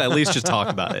 Let's at least just talk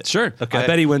about it. Sure. Okay. I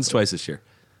bet he wins twice this year.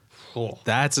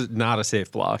 That's not a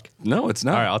safe block. No, it's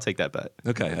not. All right, I'll take that bet.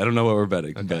 Okay, I don't know what we're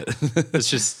betting, but It's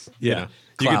just Yeah.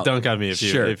 you Clout. can dunk on me if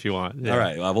you want. Yeah. all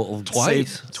right. Well, we'll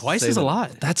Twice? Twice save is a it.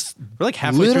 lot. that's We're like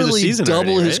halfway through the literally season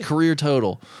double already, his right? career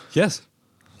total. Yes.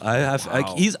 I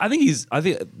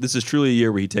think this is truly a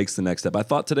year where he takes the next step. I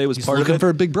thought today was He's part looking of it. for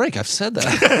a big break. I've said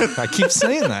that. I keep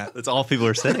saying that. That's all people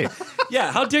are saying. Yeah,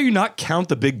 how dare you not count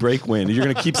the big break win? You're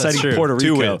going to keep citing true. Puerto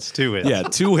Rico. 2 wins. 2 wins. Yeah,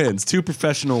 2 wins, 2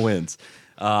 professional wins.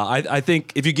 I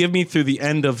think if you give me through the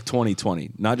end of 2020,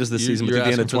 not just this season, but you're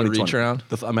through the end of asking for the 2020, reach around?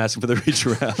 I'm asking for the reach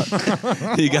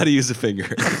around. You got to use a finger.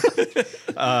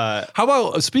 How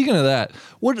about speaking of that?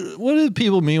 What do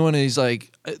people mean when he's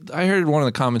like? I heard one of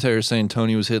the commentators saying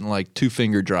Tony was hitting like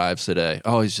 2-finger drives today.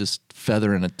 Oh, he's just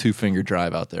feathering a 2-finger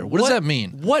drive out there. What does that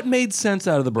mean? What made sense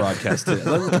out of the broadcast today?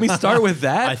 Can we start with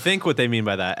that? I think what they mean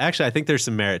by that. Actually, I think there's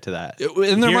some merit to that.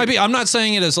 And there might be. I'm not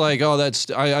saying it as like, oh, that's.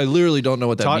 I literally don't know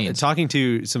what that means. Talking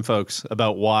to some folks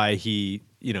about why he,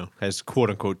 has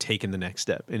quote unquote taken the next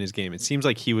step in his game. It seems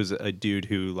like he was a dude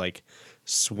who like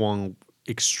swung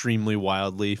extremely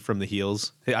wildly from the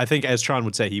heels. I think, as Tron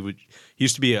would say, he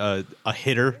used to be a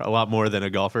hitter a lot more than a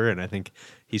golfer, and I think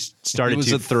he started. He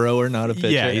was a thrower, not a pitcher.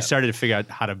 Yeah, he started to figure out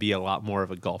how to be a lot more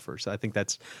of a golfer. So I think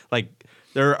that's like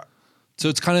there. So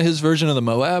it's kind of his version of the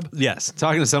Moab. Yes,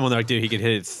 talking to someone like, dude, he could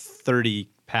hit it 30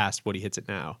 past what he hits it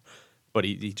now. But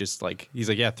he just like he's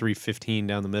like 315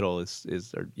 down the middle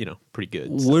is pretty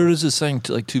good. So. Where is this saying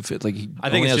like 2 like he I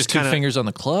think only it's has just 2 kinda, fingers on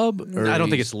the club? Or I don't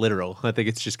think it's literal. I think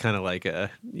it's just kind of like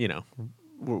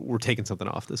we're taking something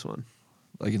off this one.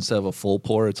 Like instead of a full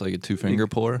pour, it's like a 2-finger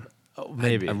pour. Oh,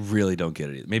 maybe I really don't get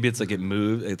it either. Maybe it's like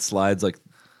it slides like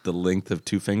the length of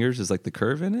 2 fingers is like the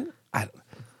curve in it.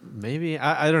 Maybe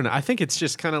I don't know. I think it's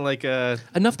just kind of like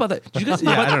enough about that. Did you guys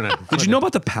I don't know. Did you know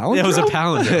about the palindrome? Yeah, it was a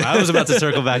palindrome. I was about to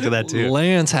circle back to that too.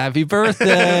 Lance, happy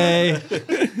birthday.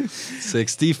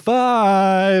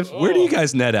 65. Where do you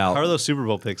guys net out? How are those Super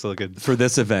Bowl picks looking for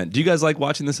this event? Do you guys like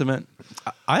watching this event?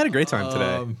 I had a great time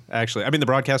today. Actually, I mean the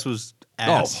broadcast was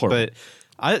ass, but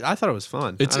I thought it was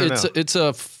fun. It's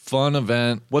a fun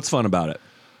event. What's fun about it?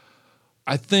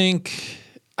 I think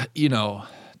no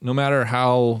matter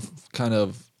how kind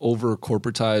of over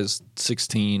corporatized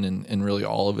 16 and really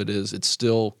all of it is, it's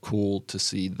still cool to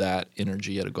see that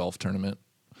energy at a golf tournament.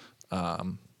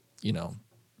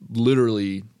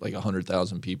 Literally like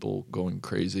 100,000 people going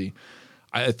crazy.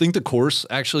 I think the course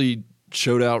actually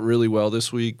showed out really well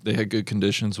this week. They had good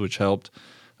conditions, which helped.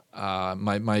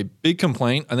 My big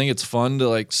complaint, I think it's fun to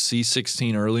like see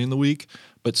 16 early in the week,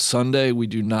 but Sunday we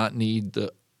do not need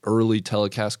the early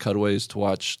telecast cutaways to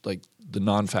watch like the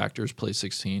non-factors play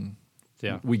 16.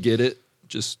 Yeah. We get it.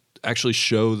 Just actually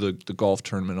show the golf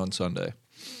tournament on Sunday.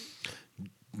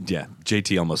 Yeah,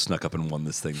 JT almost snuck up and won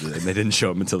this thing today. And they didn't show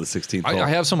him until the 16th hole. I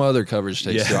have some other coverage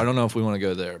takes too. I don't know if we want to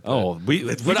go there.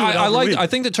 But, I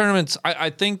think the tournament's. I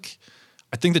think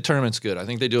the tournament's good. I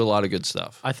think they do a lot of good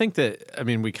stuff. I think that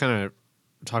we kind of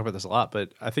talk about this a lot,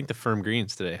 but I think the firm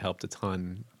greens today helped a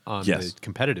ton on the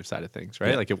competitive side of things,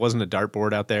 right? Yeah. Like it wasn't a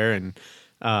dartboard out there, and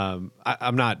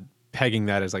I'm not pegging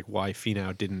that as like why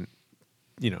Finau didn't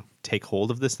take hold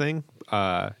of this thing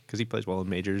because he plays well in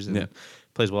majors and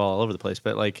plays well all over the place,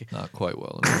 but like not quite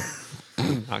well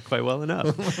enough. Not quite well enough.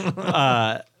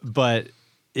 But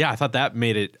yeah, I thought that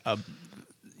made it.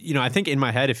 I think in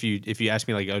my head, if you ask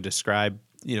me like, describe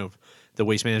the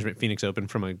Waste Management Phoenix Open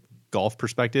from a golf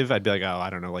perspective, I'd be like, I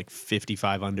don't know, like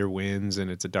 55 under wins and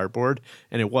it's a dartboard,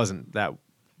 and it wasn't that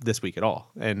this week at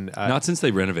all. And not since they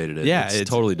renovated it. Yeah, it's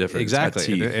totally different.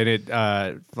 Exactly, and it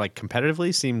like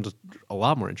competitively seemed a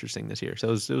lot more interesting this year. So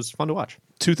it was fun to watch.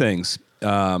 2 things.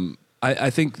 I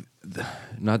think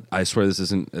I swear this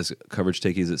isn't as coverage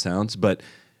takey as it sounds, but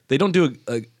they don't do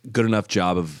a good enough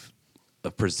job of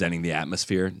presenting the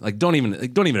atmosphere. Like don't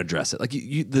even address it. Like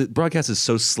the broadcast is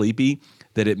so sleepy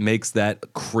that it makes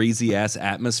that crazy ass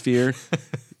atmosphere.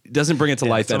 Doesn't bring it to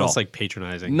life at all. It's almost like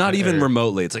patronizing. Not even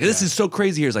remotely. It's like, this is so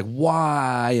crazy here. It's like,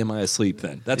 why am I asleep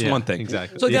then? That's one thing.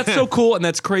 Exactly. So that's so cool, and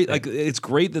that's great. Like, it's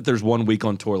great that there's one week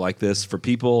on tour like this for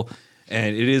people,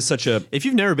 and it is such a... If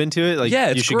you've never been to it, like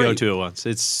you should go great. to it once.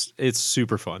 It's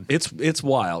super fun. It's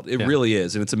wild. It really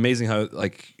is, and it's amazing how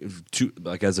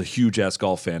as a huge ass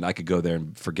golf fan, I could go there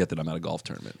and forget that I'm at a golf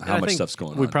tournament. How much stuff's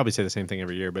going on. We probably say the same thing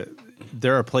every year, but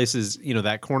there are places,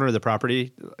 that corner of the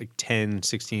property, like 10,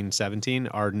 16, 17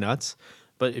 are nuts.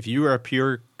 But if you are a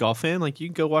pure golf fan, like you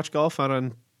can go watch golf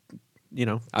on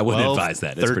I wouldn't 12, advise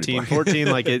that. 13,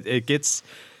 14, like it gets,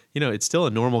 it's still a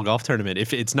normal golf tournament.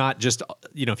 If it's not just,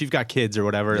 if you've got kids or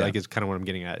whatever, like it's kind of what I'm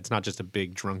getting at. It's not just a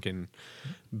big drunken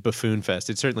buffoon fest.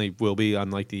 It certainly will be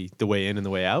on like the way in and the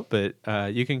way out, but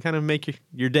you can kind of make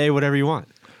your day whatever you want.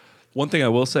 One thing I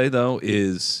will say though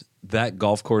is that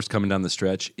golf course coming down the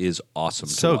stretch is awesome.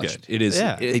 So to watch. good. It is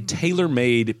a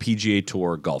tailor-made PGA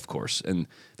Tour golf course, and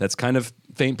that's kind of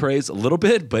faint praise a little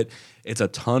bit, but it's a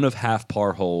ton of half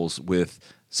par holes with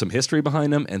some history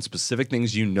behind them and specific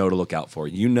things to look out for.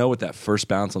 You know what that first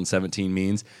bounce on 17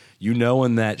 means. You know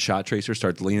when that shot tracer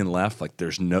starts leaning left, like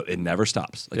it never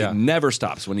stops. It never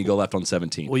stops when you go left on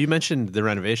 17. Well, you mentioned the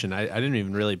renovation. I didn't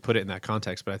even really put it in that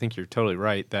context, but I think you're totally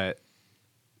right that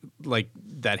like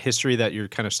that history that you're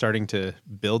kind of starting to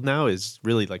build now is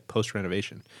really like post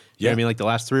renovation. Yeah. I mean, like the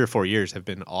last 3 or 4 years have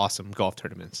been awesome golf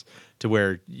tournaments to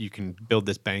where you can build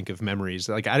this bank of memories.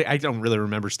 Like I don't really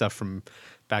remember stuff from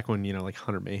back when, like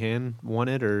Hunter Mahan won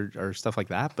it or stuff like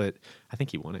that, but I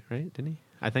think he won it, right? Didn't he?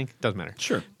 I think doesn't matter.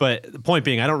 Sure. But the point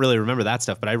being, I don't really remember that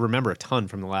stuff, but I remember a ton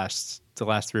from the last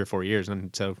 3 or 4 years.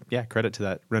 And so, yeah, credit to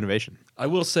that renovation. I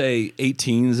will say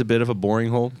 18 is a bit of a boring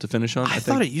hole to finish on. I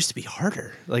thought it used to be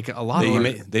harder. Like a lot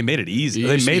they made it easy.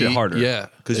 They made it harder. Yeah,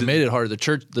 because they made it harder. The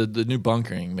church, the new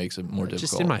bunkering makes it more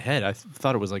difficult. Just in my head, I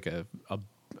thought it was like a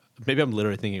maybe I'm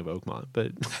literally thinking of Oakmont,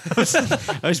 but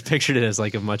I just pictured it as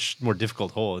like a much more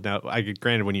difficult hole. Now,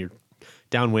 granted, when you're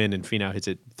downwind and Finau hits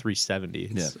it 370,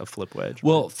 it's a flip wedge.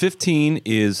 Well, 15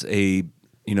 is it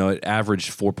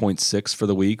averaged 4.6 for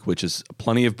the week, which is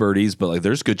plenty of birdies, but like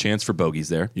there's good chance for bogeys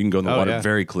there. You can go in the water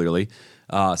very clearly.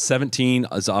 17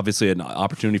 is obviously an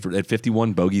opportunity at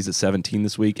 51 bogeys at 17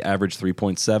 this week, average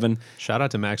 3.7. Shout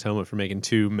out to Max Homa for making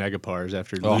 2 megapars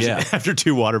after after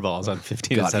 2 water balls on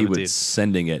 15 and 17. He was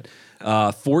sending it.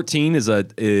 14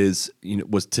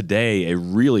 was today a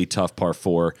really tough par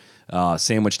 4,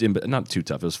 sandwiched in, but not too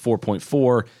tough. It was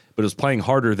 4.4, but it was playing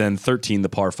harder than 13 the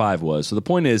par 5 was. So the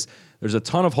point is, there's a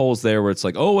ton of holes there where it's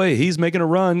like, oh wait, he's making a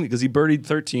run because he birdied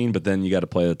 13, but then you got to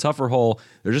play a tougher hole.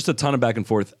 There's just a ton of back and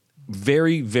forth.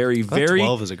 Very, very, very.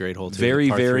 12 is a great hole too. Very,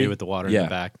 par very 3 with the water in the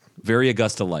back. Very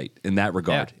Augusta light in that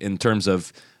regard. In terms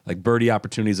of like birdie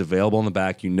opportunities available in the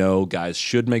back, guys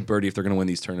should make birdie if they're going to win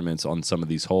these tournaments on some of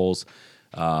these holes.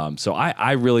 So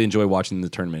I really enjoy watching the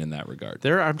tournament in that regard.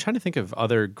 I'm trying to think of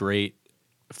other great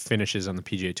finishes on the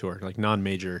PGA Tour, like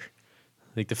non-major,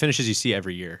 like the finishes you see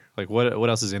every year. Like what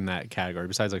else is in that category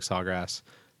besides like Sawgrass?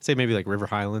 I'd say maybe like River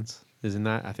Highlands is in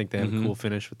that. I think they have a cool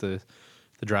finish with the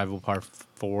drivable par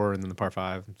 4 and then the par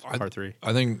 5, par 3.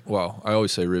 I think. Well, I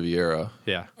always say Riviera.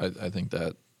 Yeah, I think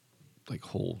that like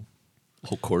whole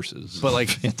courses, but like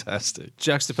fantastic.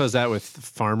 Juxtapose that with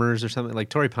Farmers or something like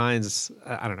Torrey Pines.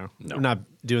 I don't know. No. I'm not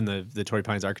doing the Torrey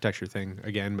Pines architecture thing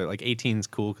again, but like 18 is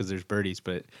cool because there's birdies,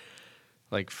 but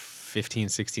like 15,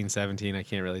 16, 17, I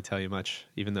can't really tell you much,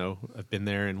 even though I've been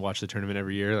there and watched the tournament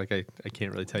every year. Like I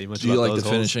can't really tell you much. Do you about like those the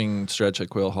holes. finishing stretch at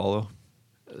Quail Hollow?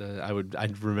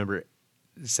 I'd remember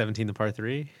 17 the par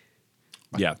 3.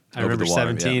 Yeah, I remember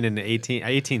 17 and 18.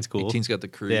 18's cool. 18's got the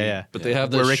crew. Yeah. But they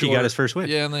have the where Ricky short, got his first win.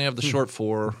 Yeah, and they have the short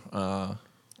 4. I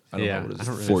don't know what it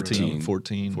is. 14.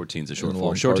 14. 14 is a short And 4.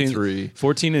 long par 3.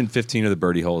 14 and 15 are the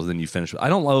birdie holes. Then you finish. I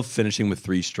don't love finishing with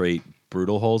 3 straight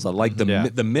brutal holes. I like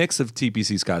the mix of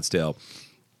TPC Scottsdale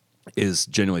is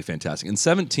genuinely fantastic. And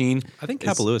 17, I think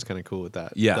Kapalua is kind of cool with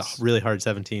that. Yes. The really hard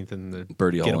 17th and the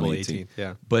birdie hole on gettable 18th.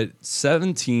 Yeah. But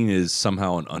 17 is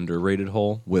somehow an underrated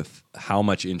hole with how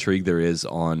much intrigue there is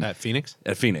on At Phoenix?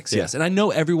 At Phoenix, yes. And I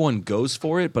know everyone goes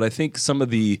for it, but I think some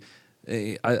of the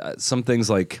some things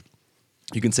like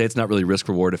you can say it's not really risk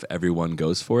reward if everyone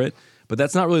goes for it, but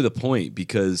that's not really the point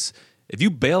because if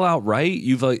you bail out right,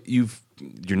 you've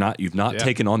not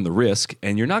taken on the risk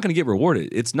and you're not going to get rewarded.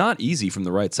 It's not easy from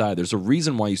the right side. There's a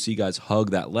reason why you see guys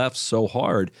hug that left so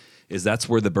hard is that's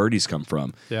where the birdies come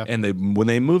from. Yeah. And when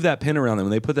they move that pin around, and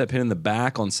when they put that pin in the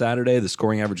back on Saturday, the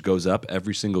scoring average goes up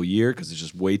every single year because it's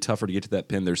just way tougher to get to that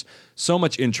pin. There's so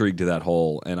much intrigue to that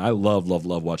hole, and I love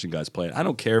watching guys play it. I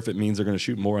don't care if it means they're going to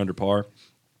shoot more under par.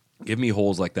 Give me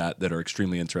holes like that are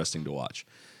extremely interesting to watch.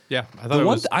 Yeah, I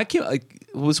thought I can't.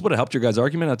 Was what helped your guys'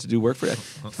 argument not to do work for you.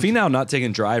 Finau not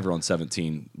taking driver on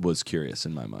 17 was curious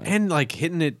in my mind, and like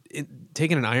hitting it,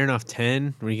 taking an iron off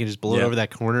 10 where you can just blow it over that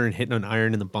corner and hitting an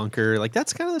iron in the bunker. Like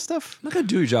that's kind of the stuff. I'm not gonna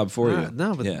do your job for you.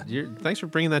 No, but thanks for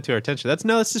bringing that to our attention.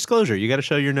 That's disclosure. You got to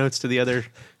show your notes to the other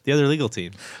legal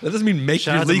team. That doesn't mean make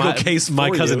your legal case for my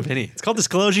cousin you. Penny. It's called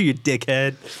disclosure, you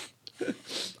dickhead.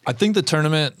 I think the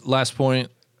tournament, last point,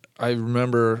 I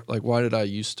remember, like, why did I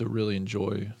used to really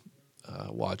enjoy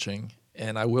watching?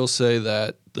 And I will say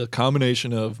that the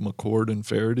combination of McCord and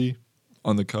Faraday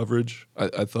on the coverage,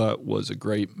 I thought was a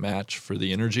great match for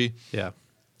the energy. Yeah.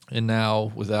 And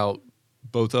now, without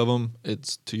both of them,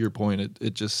 it's, to your point,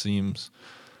 it just seems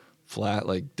flat.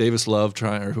 Like Davis Love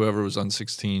or whoever was on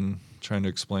 16 trying to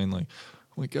explain, like,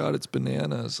 oh my God, it's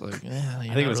bananas. Like,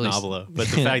 I think it was Novolo, but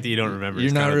the fact that you don't remember,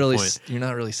 you're not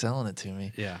really selling it to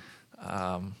me. Yeah.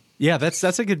 Yeah, that's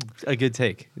a good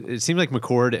take. It seemed like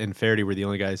McCord and Faraday were the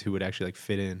only guys who would actually like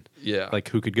fit in. Yeah, like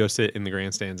who could go sit in the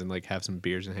grandstands and like have some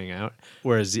beers and hang out.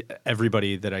 Whereas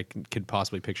everybody that I could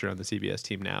possibly picture on the CBS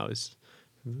team now is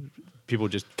people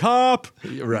just cop,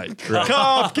 right?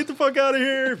 Cop, get the fuck out of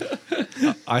here.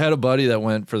 I had a buddy that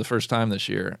went for the first time this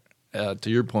year. To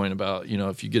your point about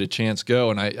if you get a chance, go.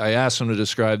 And I asked him to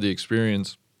describe the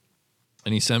experience,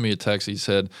 and he sent me a text. He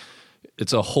said,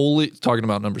 it's talking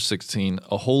about number 16,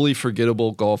 a wholly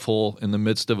forgettable golf hole in the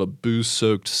midst of a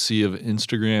booze-soaked sea of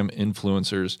Instagram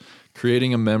influencers,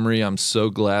 creating a memory I'm so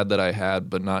glad that I had,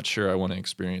 but not sure I want to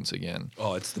experience again.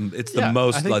 Oh, it's the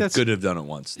most like good to have done it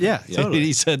once. Yeah, totally.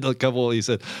 He said,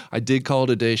 I did call it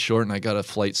a day short and I got a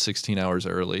flight 16 hours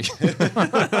early.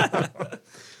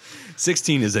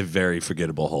 16 is a very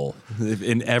forgettable hole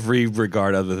in every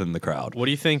regard other than the crowd. What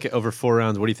do you think over 4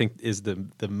 rounds? What do you think is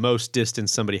the most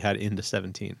distance somebody had into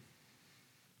 17?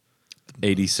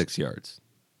 86 yards.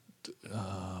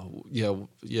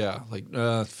 Yeah,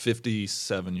 like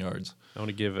 57 yards. I want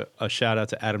to give a shout out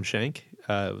to Adam Schenk.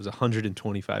 It was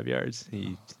 125 yards.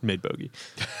 He made bogey,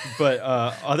 but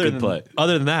other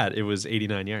than that, it was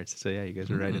 89 yards. So yeah, you guys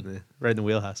were right in the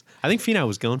wheelhouse. I think Finau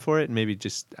was going for it, and maybe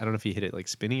just I don't know if he hit it like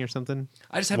spinning or something.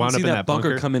 I just haven't seen that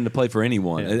bunker come into play for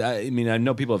anyone. Yeah. I mean, I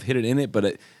know people have hit it in it,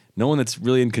 but no one that's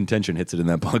really in contention hits it in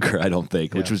that bunker. I don't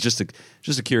think, which was just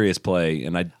a curious play,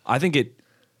 and I think it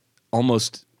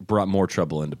almost brought more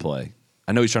trouble into play.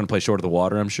 I know he's trying to play short of the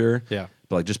water, I'm sure. Yeah.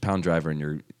 But like just pound driver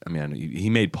he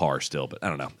made par still, but I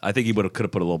don't know. I think he could have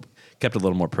kept a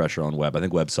little more pressure on Webb. I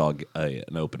think Webb saw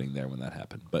an opening there when that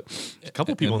happened. But a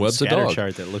couple people on the scatter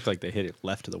chart that looked like they hit it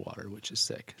left of the water, which is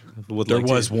sick. There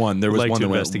was one that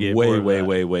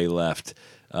went way left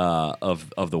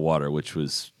of the water, which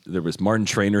was there was Martin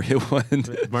Traynor hit one.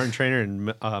 Martin Traynor and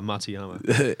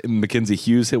Matsuyama. Mackenzie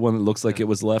Hughes hit one that looks like it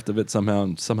was left of it somehow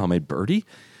and somehow made birdie.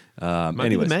 Might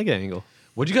be the mega angle.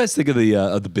 What do you guys think of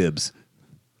the bibs?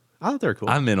 I thought they're cool.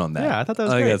 I'm in on that. Yeah, I thought that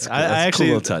was great. That's cool. I actually,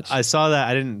 cool little touch. I saw that.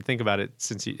 I didn't think about it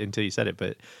until you said it,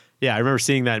 but yeah, I remember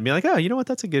seeing that and being like, oh, you know what?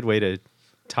 That's a good way to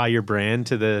tie your brand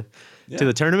to the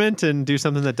tournament and do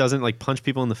something that doesn't like punch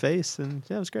people in the face. And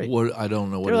yeah, it was great. I don't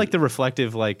know what they're like the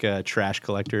reflective trash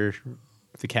collector,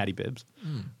 the caddy bibs.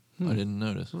 I didn't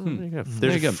notice. There you go.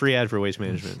 There's a free ad for Waste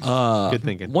Management. Good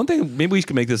thinking. One thing, maybe we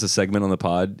could make this a segment on the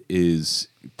pod, is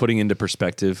putting into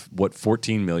perspective what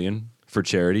 $14 million for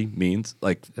charity means.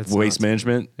 Like That's Waste nuts.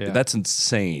 Management, Yeah. that's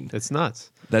insane. It's nuts.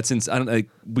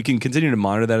 We can continue to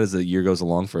monitor that as the year goes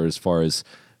along for as far as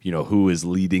who is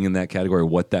leading in that category,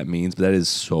 what that means. But that is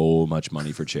so much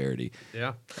money for charity.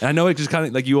 Yeah. And I know it just kind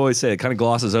of, like you always say, it kind of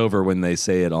glosses over when they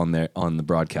say it on the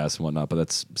broadcast and whatnot. But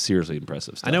that's seriously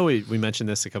impressive stuff. I know we mentioned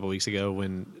this a couple weeks ago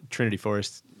when Trinity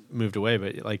Forest moved away,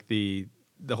 but like the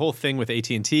whole thing with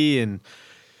AT&T and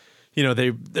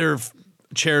their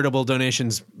charitable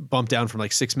donations bumped down from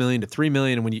like 6 million to 3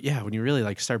 million, and when you really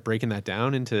like start breaking that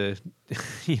down into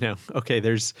okay,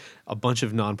 there's a bunch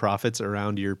of nonprofits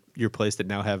around your place that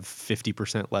now have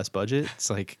 50% less budget. It's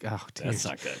like, oh dude, That's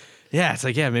not good. Yeah, it's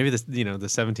like, yeah, maybe this, the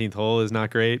 17th hole is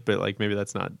not great, but like maybe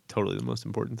that's not totally the most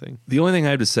important thing. The only thing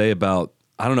I have to say about,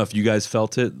 I don't know if you guys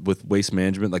felt it with Waste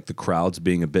Management, like the crowds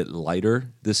being a bit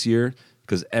lighter this year,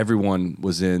 because everyone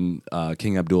was in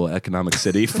King Abdullah Economic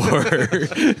City for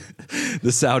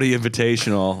the Saudi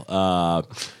Invitational.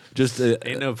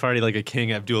 Ain't no party like a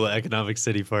King Abdullah Economic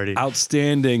City party.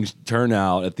 Outstanding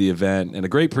turnout at the event and a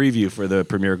great preview for the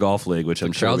Premier Golf League, which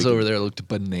I'm sure crowds over there looked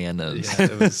bananas. Yeah,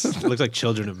 it looked like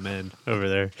children of men over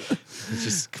there. It's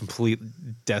just complete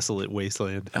desolate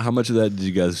wasteland. How much of that did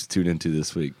you guys tune into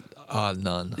this week?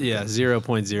 None. Yeah,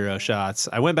 0.0 shots.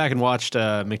 I went back and watched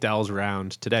McDowell's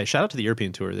round today. Shout out to the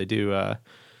European Tour. They do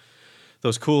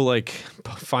those cool like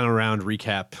final round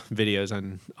recap videos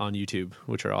on YouTube,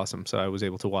 which are awesome. So I was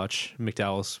able to watch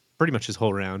McDowell's pretty much his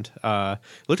whole round. It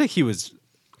looked like he was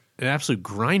an absolute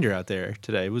grinder out there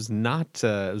today. It was not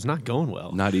going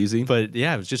well. Not easy. But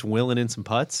yeah, it was just willing in some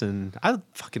putts, and I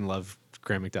fucking love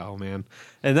Graham McDowell, man.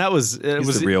 And that was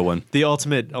the real one. The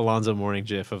ultimate Alonzo Mourning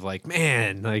gif of like,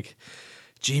 man, like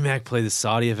GMAC played the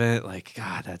Saudi event, like,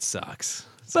 God, that sucks.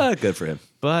 But good for him.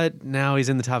 But now he's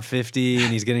in the top 50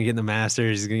 and he's going to get in the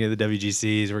Masters. He's going to get the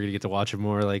WGCs. We're going to get to watch him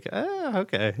more. Like,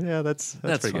 okay. Yeah, that's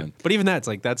pretty fun. good. But even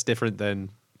that's different than,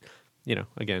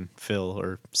 again, Phil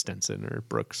or Stenson or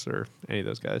Brooks or any of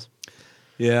those guys.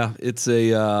 Yeah, it's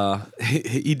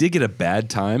he did get a bad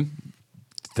time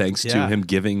thanks to him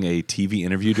giving a TV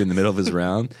interview in the middle of his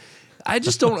round. I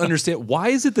just don't understand. Why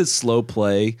is it that slow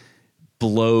play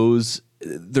blows?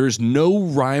 There's no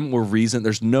rhyme or reason.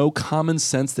 There's no common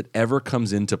sense that ever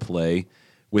comes into play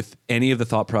with any of the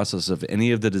thought process of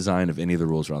any of the design of any of the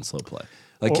rules around slow play.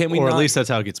 Like, can we? Or at least that's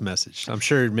how it gets messaged. I'm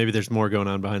sure maybe there's more going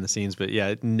on behind the scenes, but yeah,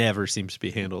 it never seems to be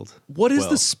handled. What is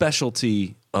the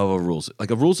specialty of a rules?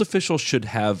 Like a rules official should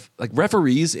have, like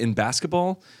referees in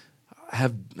basketball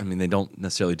have. I mean, they don't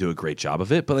necessarily do a great job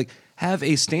of it, but like have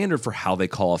a standard for how they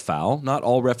call a foul. Not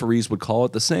all referees would call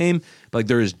it the same, but like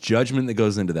there is judgment that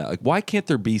goes into that. Like, why can't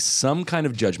there be some kind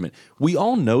of judgment? We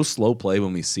all know slow play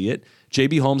when we see it.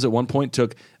 J.B. Holmes at one point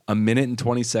took a minute and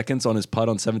 20 seconds on his putt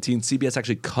on 17. CBS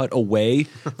actually cut away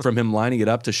from him lining it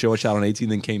up to show a shot on 18,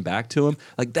 then came back to him.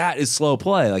 Like, that is slow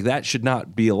play. Like, that should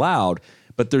not be allowed.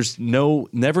 But there's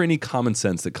never any common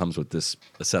sense that comes with this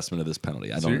assessment of this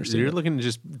penalty. I don't understand. You're it. looking to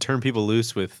just turn people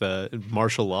loose with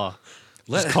martial law.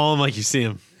 Just call them like you see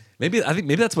them. I think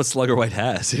maybe that's what Slugger White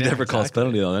has. He never calls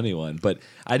penalty on anyone. But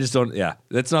I just don't. Yeah,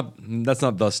 that's not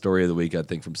the story of the week, I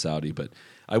think, from Saudi. But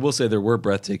I will say there were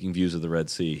breathtaking views of the Red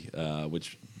Sea,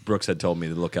 which Brooks had told me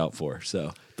to look out for.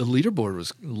 So the leaderboard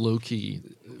was low key,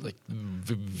 like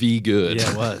v good.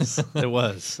 Yeah, it was. It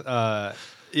was. I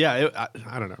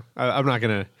don't know. I'm not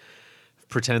gonna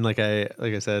pretend like I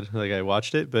said I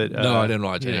watched it, but no, I didn't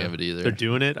watch any of it either. They're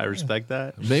doing it. I respect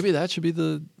that. Maybe that should be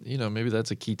maybe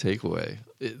that's a key takeaway.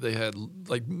 They had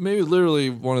like maybe literally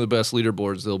one of the best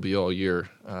leaderboards they'll be all year.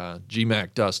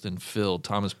 GMAC, Dustin, Phil,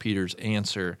 Thomas Peters,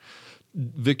 Answer,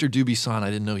 Victor Dubuisson. I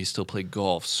didn't know he still played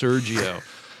golf. Sergio.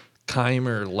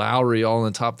 Keimer, Lowry, all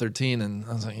in the top 13, and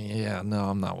I was like, "Yeah, no,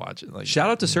 I'm not watching." Like, shout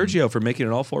out to Sergio for making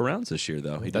it all 4 rounds this year,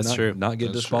 though. He That's did true. Not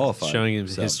get That's disqualified, Showing him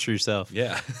his true self.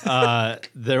 Yeah.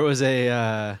 There was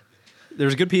a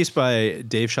good piece by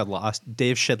Dave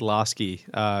Shedlowski,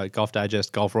 Golf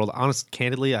Digest, Golf World.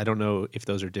 Candidly, I don't know if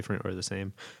those are different or the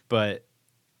same, but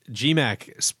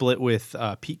GMAC split with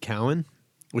Pete Cowan,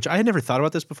 which I had never thought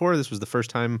about this before. This was the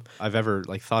first time I've ever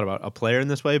thought about a player in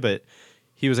this way, but.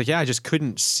 He was like, yeah, I just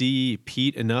couldn't see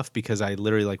Pete enough because I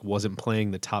literally wasn't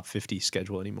playing the top 50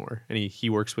 schedule anymore. And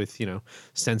he works with,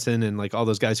 Stenson and all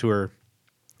those guys who are,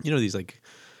 these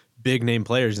big name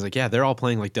players. He's like, yeah, they're all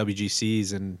playing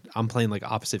WGCs and I'm playing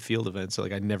opposite field events. So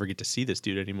I never get to see this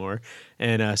dude anymore.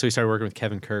 And so he started working with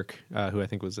Kevin Kirk, who I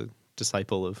think was a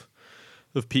disciple of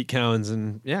Pete Cowan's,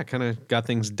 and kind of got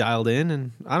things dialed in.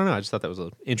 And I don't know. I just thought that was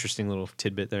an interesting little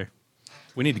tidbit there.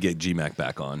 We need to get GMAC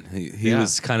back on. He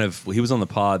was he was on the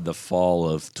pod the fall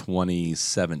of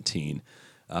 2017.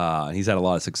 He's had a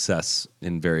lot of success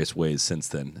in various ways since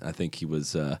then. I think he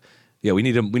was. We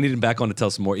need him back on to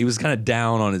tell some more. He was kind of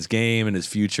down on his game and his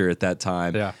future at that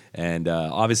time. Yeah, and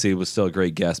obviously he was still a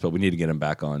great guest, but we need to get him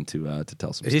back on to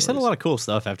tell some. He said a lot of cool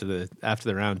stuff after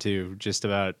the round too. Just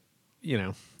about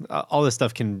all this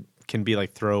stuff can be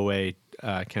throwaway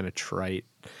kind of trite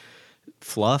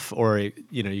fluff, or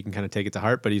you can kind of take it to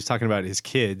heart. But he's talking about his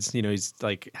kids. He's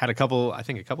had a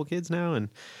couple kids now, and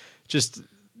just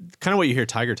kind of what you hear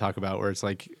Tiger talk about, where it's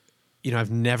I've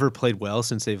never played well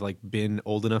since they've been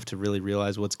old enough to really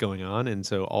realize what's going on, and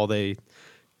so all they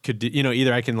could do,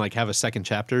 either I can have a second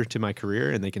chapter to my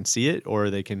career and they can see it,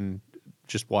 or they can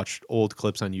just watch old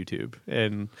clips on YouTube.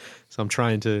 And so I'm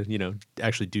trying to,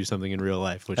 actually do something in real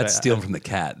life, which that's stealing from the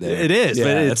cat there. It is, yeah,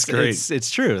 but it's great.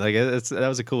 It's true. That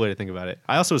was a cool way to think about it.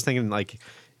 I also was thinking if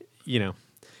you're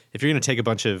going to take a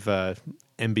bunch of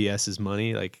MBS's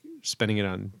money, spending it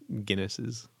on Guinness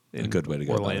is a good way to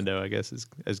go. Orlando, I guess, is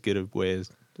as good a way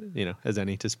as as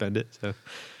any to spend it. So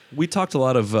we talked a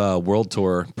lot of World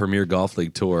Tour, Premier Golf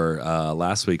League Tour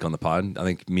last week on the pod. I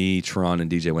think me, Tron, and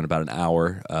DJ went about an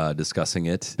hour discussing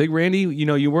it. Big Randy,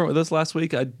 you weren't with us last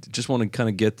week. I just want to kind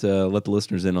of let the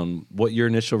listeners in on what your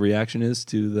initial reaction is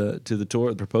to the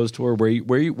tour, the proposed tour.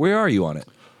 Where are you on it?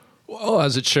 Well,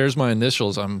 as it shares my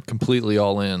initials, I'm completely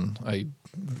all in. I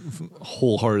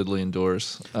wholeheartedly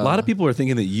endorse. A lot of people are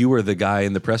thinking that you were the guy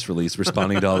in the press release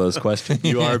responding to all those questions.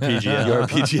 You are PGL. You are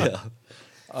PGL.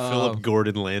 Philip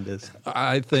Gordon Landis.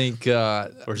 I think...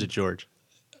 or is it George?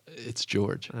 It's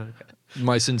George. Okay.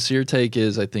 My sincere take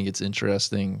is I think it's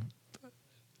interesting,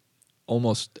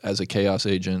 almost as a chaos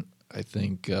agent. I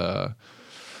think...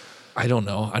 I don't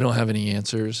know. I don't have any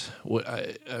answers.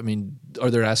 I mean, are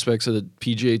there aspects of the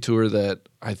PGA Tour that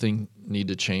I think need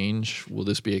to change? Will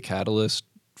this be a catalyst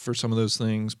for some of those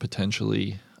things?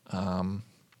 Potentially.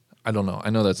 I don't know. I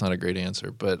know that's not a great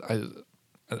answer, but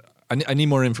I need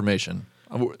more information.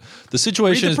 The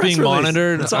situation is being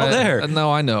monitored. It's all there. No,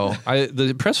 I know.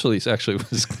 The press release actually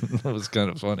was kind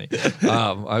of funny.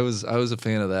 I was a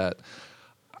fan of that.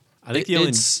 I think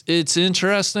it's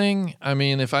interesting. I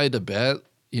mean, if I had to bet,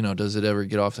 does it ever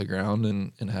get off the ground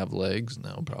and have legs?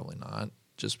 No, probably not.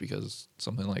 Just because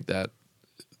something like that,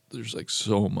 there's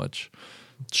so much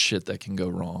shit that can go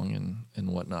wrong and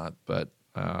whatnot. But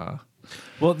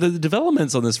well, the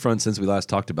developments on this front since we last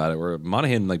talked about it were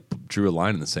Monahan drew a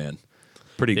line in the sand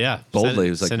pretty boldly.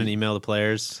 It was send an email to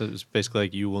players. So it was basically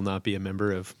you will not be a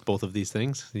member of both of these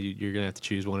things. You're going to have to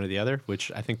choose one or the other,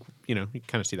 which I think, you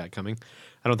kind of see that coming.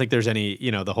 I don't think there's any,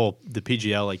 the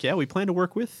PGL, we plan to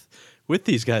work with with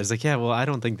these guys. Like, yeah, well, I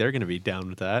don't think they're going to be down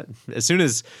with that. As soon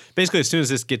as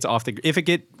this gets off if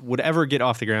it would ever get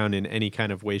off the ground in any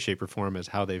kind of way, shape, or form as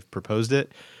how they've proposed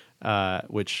it,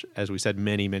 which, as we said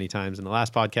many, many times in the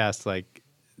last podcast, like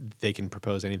they can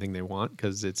propose anything they want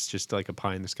because it's just like a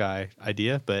pie in the sky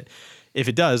idea. But if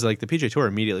it does, like the PGA Tour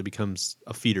immediately becomes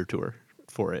a feeder tour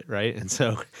for it, right? And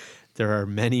so there are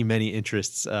many, many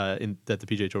interests that the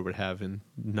PGA Tour would have in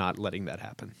not letting that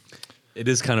happen. It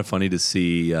is kind of funny to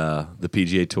see the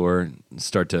PGA Tour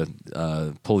start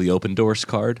to pull the open doors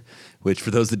card, which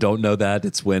for those that don't know that,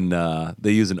 it's when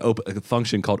they use a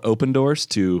function called open doors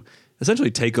to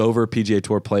essentially take over PGA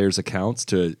Tour players' accounts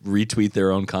to retweet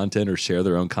their own content or share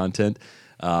their own content.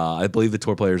 I believe the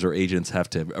tour players or agents have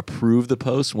to approve the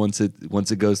post once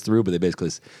it goes through, but they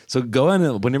basically so go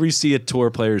on whenever you see a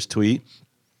tour player's tweet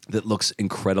that looks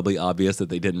incredibly obvious that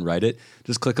they didn't write it,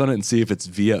 just click on it and see if it's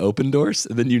via open doors,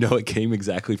 and then you know it came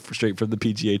exactly straight from the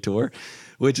PGA Tour,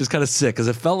 which is kind of sick because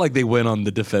it felt like they went on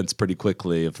the defense pretty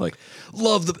quickly of like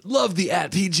love the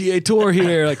at PGA Tour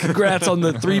here, like congrats on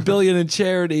the $3 billion in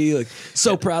charity, like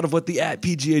so proud of what the at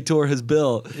PGA Tour has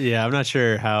built. Yeah, I'm not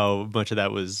sure how much of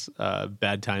that was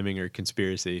bad timing or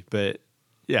conspiracy, but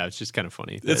yeah, it's just kind of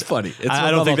funny. It's funny. I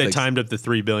don't think they timed up the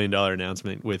 $3 billion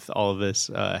announcement with all of this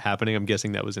happening. I'm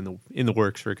guessing that was in the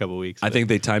works for a couple of weeks. I think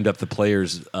they timed up the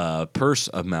players' purse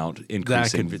amount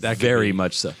increasing very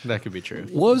much so. That could be true.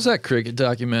 What was that cricket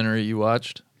documentary you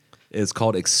watched? It's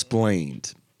called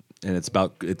Explained, and it's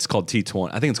called T20.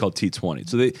 I think it's called T20.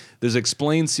 So there's an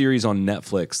Explained series on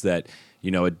Netflix that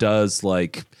it does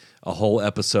like a whole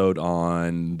episode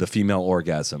on the female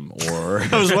orgasm, or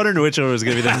I was wondering which one was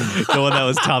going to be the one that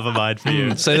was top of mind for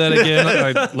you. Say that again.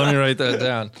 Let me write that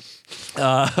down.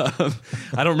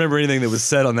 I don't remember anything that was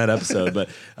said on that episode, but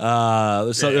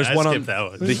there's one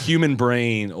on the human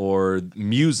brain or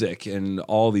music and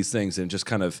all these things, and just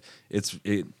kind of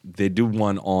they do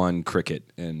one on cricket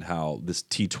and how this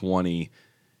T20.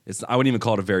 I wouldn't even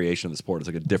call it a variation of the sport. It's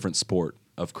like a different sport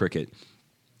of cricket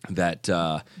that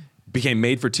became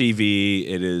made for TV.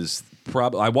 It is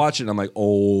probably, I watch it and I'm like,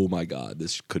 oh my God,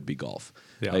 this could be golf.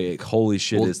 Yeah. Like, holy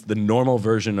shit, is the normal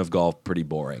version of golf pretty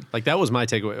boring. Like that was my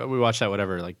takeaway. We watched that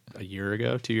like a year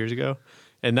ago, 2 years ago.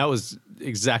 And that was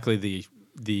exactly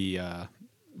the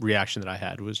reaction that I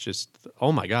had was just,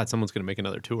 oh my God, someone's going to make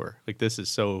another tour. Like this is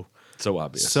so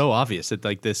obvious. So obvious that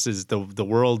like this is the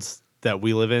world that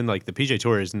we live in. Like the PGA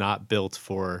Tour is not built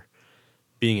for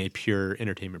being a pure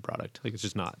entertainment product. Like it's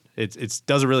just not. It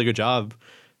does a really good job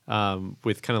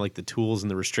with kind of like the tools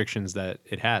and the restrictions that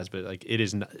it has, but like it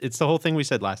is not, it's the whole thing we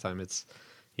said last time. It's,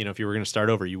 if you were going to start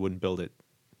over, you wouldn't build it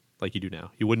like you do now.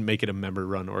 You wouldn't make it a member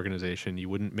run organization. You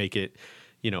wouldn't make it,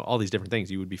 all these different things.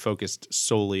 You would be focused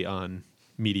solely on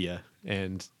media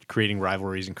and creating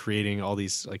rivalries and creating all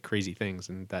these like crazy things,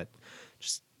 and that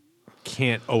just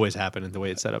can't always happen in the way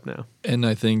it's set up now. And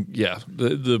I think,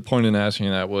 the point in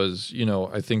asking that was,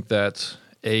 I think that's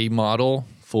a model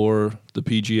for the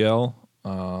PGL.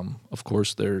 Of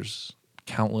course, there's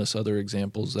countless other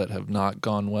examples that have not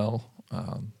gone well.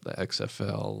 The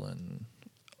XFL and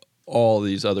all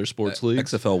these other sports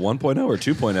leagues. XFL 1.0 or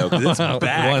 2.0? Because it's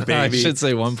back, baby. I should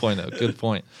say 1.0. Good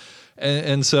point.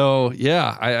 And so,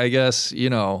 I guess,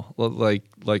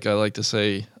 like I like to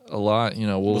say a lot,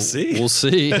 we'll see. We'll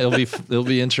see. It'll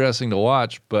be interesting to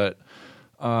watch, but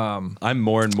I'm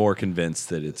more and more convinced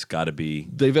that it's got to be.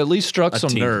 They've at least struck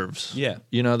some nerves. Yeah,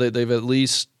 they've at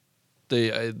least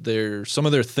some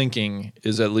of their thinking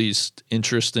is at least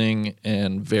interesting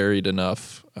and varied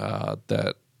enough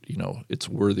that it's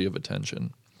worthy of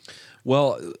attention.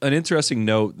 Well, an interesting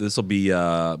note. This will be.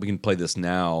 We can play this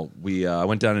now. I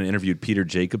went down and interviewed Peter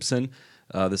Jacobson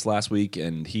this last week,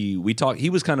 and we talked. He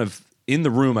was kind of in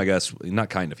the room, I guess. Not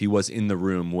kind of. He was in the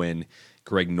room when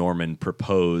Greg Norman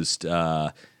proposed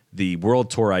the World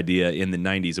Tour idea in the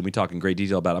 90s, and we talk in great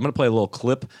detail about it. I'm going to play a little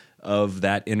clip of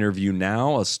that interview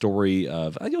now, a story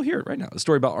of, you'll hear it right now, a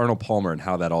story about Arnold Palmer and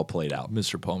how that all played out.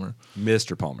 Mr.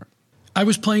 Palmer. I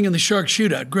was playing in the Shark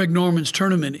Shootout, Greg Norman's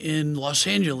tournament in Los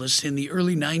Angeles in the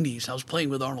early 90s. I was playing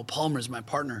with Arnold Palmer as my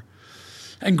partner.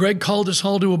 And Greg called us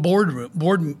all to a boardroom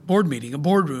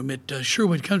at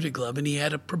Sherwood Country Club, and he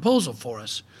had a proposal for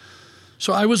us.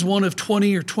 So I was one of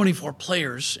 20 or 24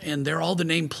 players, and they're all the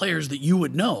named players that you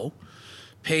would know.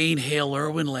 Payne, Hale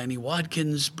Irwin, Lanny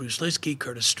Watkins, Bruce Liskey,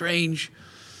 Curtis Strange,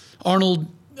 Arnold,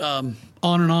 on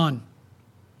and on.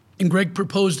 And Greg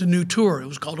proposed a new tour. It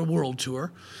was called a World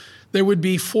Tour. There would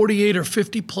be 48 or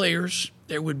 50 players.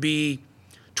 There would be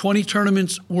 20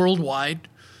 tournaments worldwide,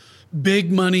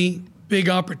 big money, big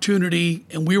opportunity,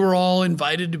 and we were all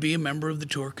invited to be a member of the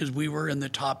tour because we were in the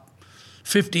top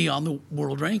 50 on the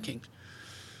world rankings.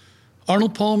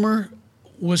 Arnold Palmer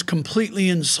was completely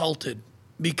insulted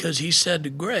because he said to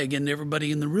Greg and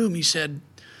everybody in the room, he said,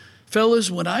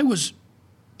 fellas, when I was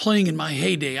playing in my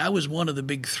heyday, I was one of the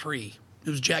big three. It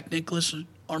was Jack Nicklaus,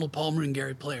 Arnold Palmer, and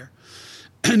Gary Player.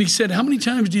 And he said, how many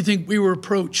times do you think we were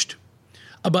approached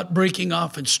about breaking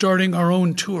off and starting our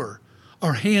own tour,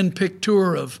 our hand-picked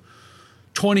tour of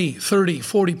 20, 30,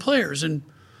 40 players? And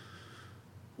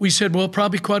we said, well,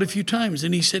 probably quite a few times.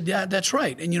 And he said, yeah, that's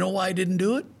right. And you know why I didn't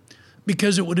do it?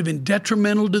 Because it would have been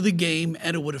detrimental to the game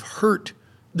and it would have hurt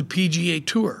the PGA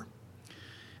Tour.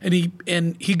 And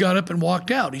he got up and walked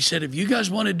out. He said, if you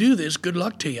guys want to do this, good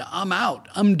luck to you. I'm out.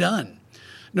 I'm done.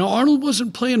 Now, Arnold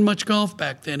wasn't playing much golf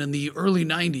back then in the early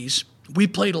 90s. We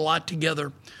played a lot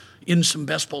together in some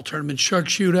best ball tournaments, Shark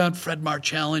Shootout, Fred Meyer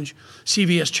Challenge,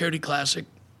 CVS Charity Classic.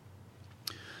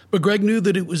 But Greg knew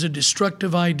that it was a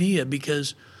destructive idea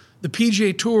because the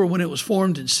PGA Tour, when it was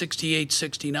formed in 68,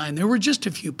 69, there were just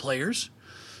a few players.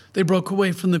 They broke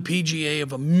away from the PGA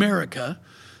of America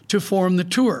to form the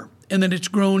tour. And then it's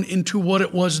grown into what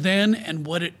it was then and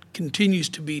what it continues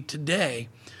to be today.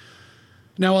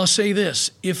 Now, I'll say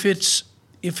this. If it's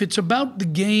about the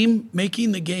game,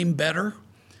 making the game better,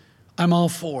 I'm all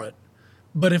for it.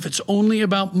 But if it's only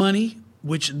about money,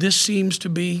 which this seems to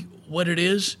be what it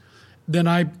is, then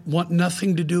I want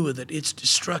nothing to do with it. It's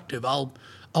destructive. I'll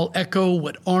echo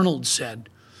what Arnold said.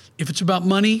 If it's about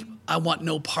money, I want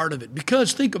no part of it.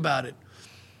 Because think about it.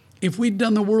 If we'd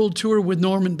done the world tour with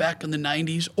Norman back in the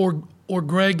 90s, or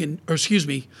Greg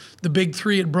the big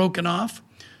three had broken off,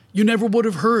 you never would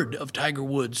have heard of Tiger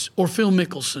Woods or Phil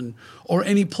Mickelson or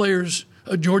any players,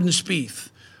 Jordan Spieth,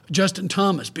 Justin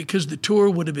Thomas, because the tour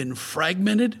would have been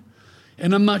fragmented,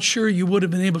 and I'm not sure you would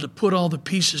have been able to put all the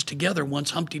pieces together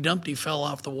once Humpty Dumpty fell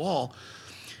off the wall.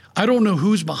 I don't know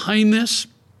who's behind this,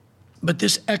 but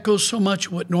this echoes so much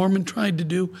what Norman tried to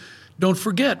do. Don't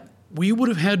forget, we would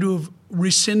have had to have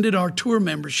rescinded our tour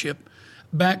membership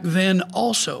back then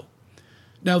also.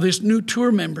 Now, this new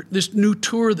tour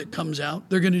that comes out,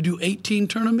 they're going to do 18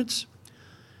 tournaments,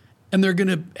 and they're going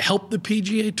to help the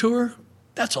PGA Tour.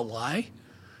 That's a lie.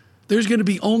 There's going to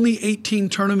be only 18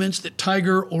 tournaments that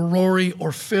Tiger or Rory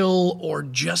or Phil or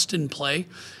Justin play.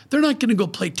 They're not going to go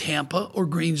play Tampa or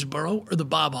Greensboro or the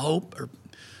Bob Hope or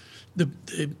the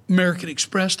American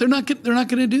Express. They're not going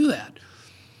to do that.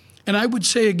 And I would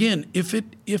say again, if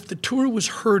the tour was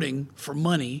hurting for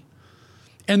money,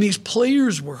 and these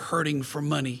players were hurting for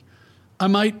money, I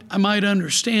might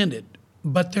understand it,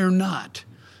 but they're not.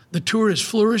 The tour is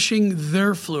flourishing,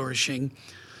 they're flourishing.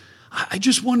 I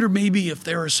just wonder maybe if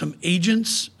there are some of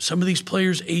these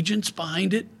players' agents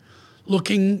behind it,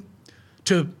 looking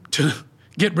to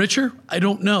get richer. I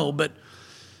don't know, but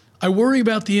I worry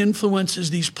about the influences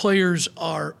these players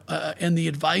are and the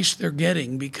advice they're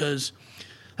getting, because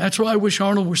that's why I wish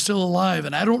Arnold were still alive.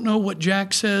 And I don't know what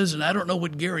Jack says, and I don't know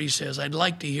what Gary says. I'd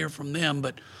like to hear from them,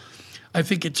 but I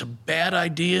think it's a bad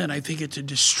idea, and I think it's a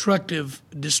destructive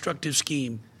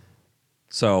scheme.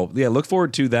 So, yeah, look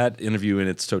forward to that interview in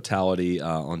its totality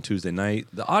on Tuesday night.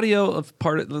 The audio of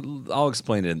I'll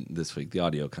explain it this week. The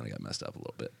audio kind of got messed up a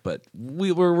little bit, but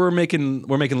we're making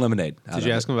lemonade. Did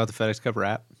you ask him about the FedEx Cup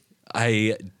rap?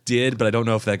 I did, but I don't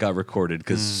know if that got recorded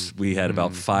because we had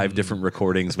about 5 different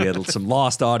recordings. We had some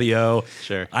lost audio.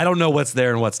 Sure. I don't know what's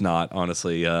there and what's not,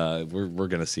 honestly. We're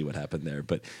going to see what happened there.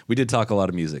 But we did talk a lot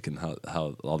of music and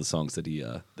how all the songs that he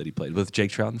played with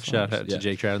Jake Trout and the Flounders. Shout out to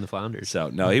Jake Trout and the Flounders. So,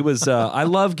 no, he was, I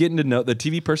love getting to know the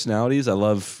TV personalities. I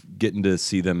love getting to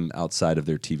see them outside of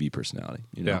their TV personality.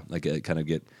 You know, like kind of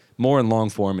get more in long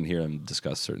form and hear them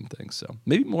discuss certain things. So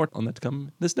maybe more on that to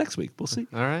come this next week. We'll see.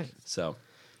 All right. So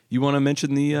you want to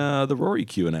mention the Rory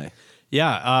Q&A?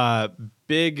 Yeah,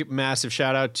 big, massive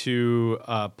shout out to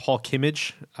Paul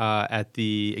Kimmage at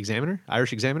the Examiner,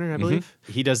 Irish Examiner, I believe.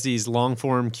 He does these long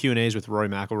form Q&As with Rory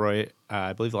McIlroy.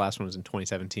 I believe the last one was in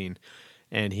 2017,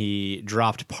 and he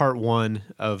dropped part 1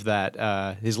 of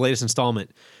that, his latest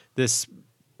installment. This,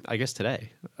 I guess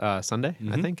today, Sunday,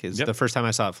 I think, is the first time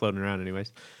I saw it floating around,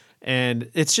 anyways. And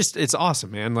it's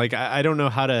awesome, man. Like I don't know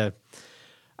how to.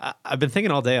 I've been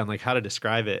thinking all day on like how to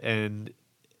describe it, and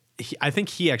I think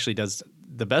he actually does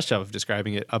the best job of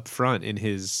describing it up front in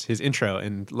his intro.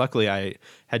 And luckily, I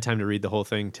had time to read the whole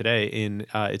thing today in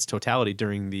its totality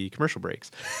during the commercial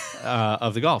breaks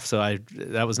of the golf. So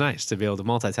that was nice to be able to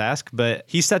multitask. But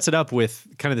he sets it up with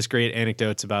kind of this great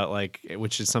anecdotes about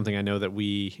which is something I know that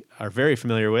we are very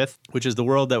familiar with, which is the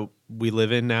world that we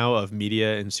live in now of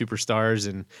media and superstars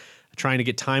and trying to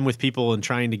get time with people and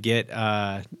trying to get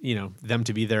them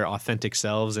to be their authentic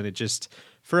selves, and it just,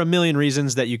 for a million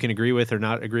reasons that you can agree with or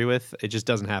not agree with, it just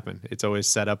doesn't happen. It's always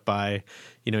set up by,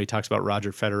 he talks about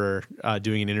Roger Federer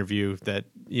doing an interview that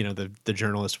the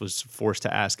journalist was forced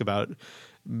to ask about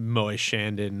Moet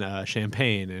Chandon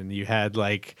champagne, and you had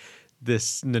like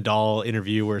this Nadal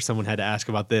interview where someone had to ask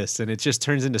about this, and it just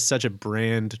turns into such a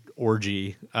brand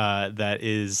orgy that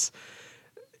is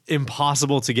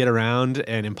impossible to get around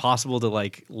and impossible to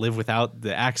like live without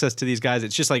the access to these guys.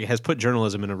 It's just like it has put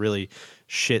journalism in a really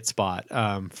shit spot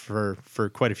for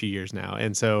quite a few years now.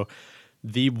 And so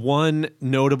the one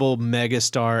notable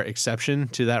megastar exception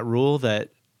to that rule that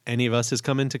any of us has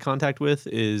come into contact with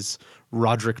is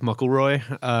Roderick McIlroy,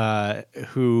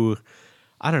 who,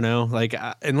 I don't know, like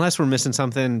unless we're missing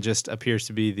something, just appears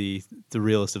to be the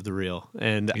realest of the real.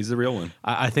 And he's the real one.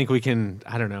 I think we can,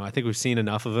 I don't know, I think we've seen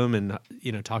enough of him and,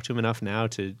 talked to him enough now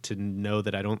to know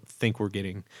that I don't think we're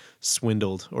getting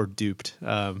swindled or duped,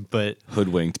 but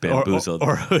hoodwinked, bamboozled.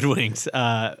 Or hoodwinked.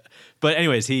 But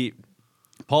anyways,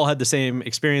 Paul had the same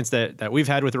experience that we've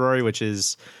had with Rory, which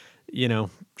is,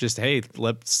 just, hey,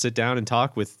 let's sit down and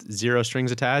talk with zero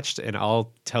strings attached, and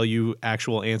I'll tell you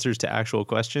actual answers to actual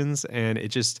questions. And it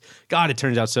just, God, it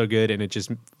turns out so good, and it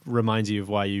just reminds you of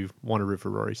why you want to root for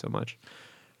Rory so much.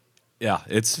 Yeah,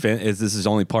 this is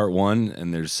only part one,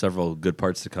 and there's several good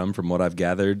parts to come from what I've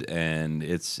gathered, and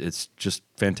it's just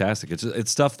fantastic.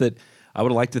 It's stuff that I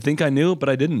would like to think I knew, but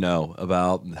I didn't know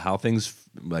about how things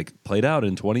like played out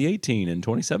in 2018 and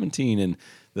 2017, and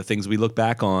the things we look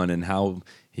back on, and how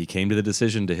he came to the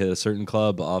decision to hit a certain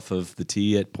club off of the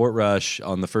tee at Portrush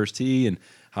on the first tee, and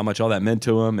how much all that meant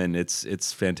to him. And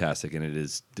it's fantastic, and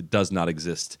it does not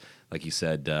exist, like you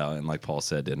said, and like Paul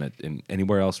said, in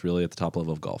anywhere else really at the top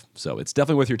level of golf. So it's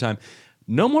definitely worth your time.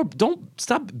 No more. Don't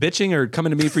stop bitching or coming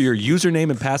to me for your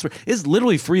username and password. It's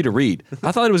literally free to read.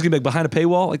 I thought it was gonna be like behind a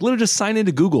paywall. Like literally, just sign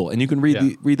into Google and you can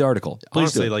read the article. Please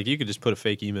honestly, do. like you could just put a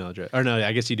fake email address. Or no,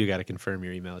 I guess you do got to confirm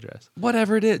your email address.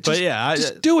 Whatever it is. But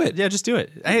just do it. Yeah, just do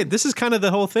it. Hey, this is kind of the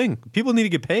whole thing. People need to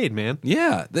get paid, man.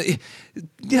 Yeah. We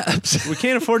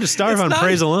can't afford to starve on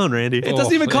praise alone, Randy. It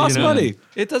doesn't even cost money.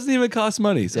 It doesn't even cost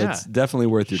money. So it's definitely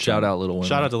worth your Shout time. out Little Women.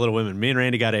 Shout out to Little Women. Me and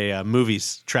Randy got a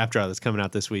movies trap draw that's coming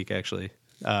out this week, actually.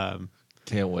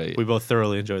 Can't wait. We both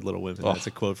thoroughly enjoyed Little Women. That's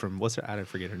a quote from, I don't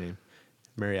forget her name.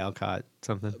 Mary Alcott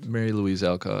something. Mary Louise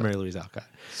Alcott. Mary Louise Alcott.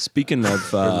 Speaking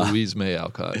of Louise May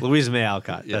Alcott. Louise May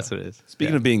Alcott. Yeah. That's what it is.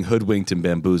 Speaking of being hoodwinked and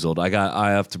bamboozled,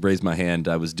 I have to raise my hand.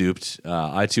 I was duped.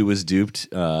 I too was duped.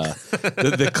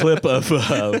 The clip of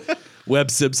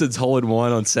Webb Simpson's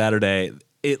hole-in-one on Saturday,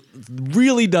 it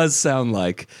really does sound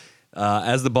like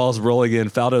as the ball's rolling in,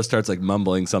 Faldo starts like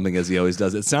mumbling something as he always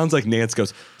does. It sounds like Nance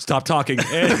goes, "Stop talking,"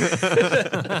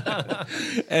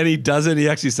 and he doesn't. He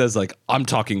actually says like, "I'm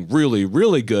talking really,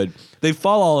 really good." They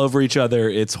fall all over each other.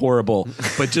 It's horrible.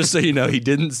 But just so you know, he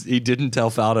didn't tell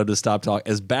Faldo to stop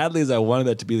talking. As badly as I wanted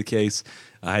that to be the case,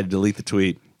 I had to delete the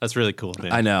tweet. That's really cool,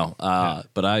 man. I know,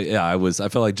 but I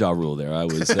felt like Ja Rule there. I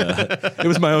was. It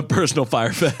was my own personal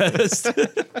Fire Fest.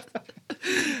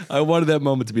 I wanted that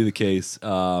moment to be the case.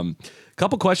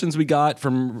 Couple questions we got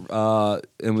from,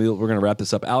 and we're going to wrap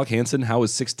this up. Alec Hansen, how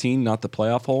is 16 not the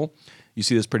playoff hole? You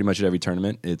see this pretty much at every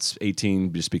tournament. It's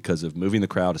 18 just because of moving the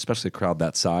crowd, especially a crowd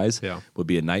that size, would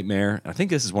be a nightmare. I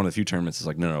think this is one of the few tournaments that's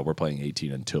like, no, we're playing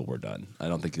 18 until we're done. I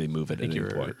don't think they move it at any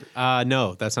point.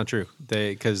 No, that's not true.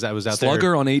 Because I was out Slugger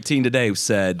there. on 18 today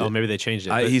said... Oh, maybe they changed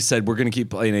it. He said, we're going to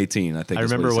keep playing 18, I think. I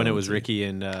remember when it was Ricky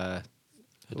and...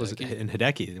 was it in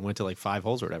Hideki? They went to like 5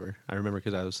 holes or whatever. I remember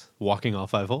because I was walking all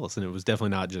 5 holes, and it was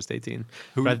definitely not just 18.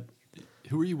 Who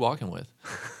were you walking with?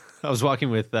 I was walking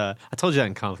with. I told you that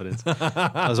in confidence.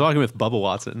 I was walking with Bubba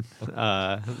Watson.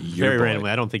 Very boy.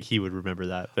 randomly. I don't think he would remember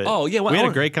that. But Oh, yeah, well, we I had a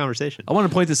want- great conversation. I want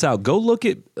to point this out. Go look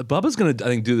at... Bubba's going to, I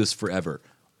think, do this forever.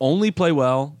 Only play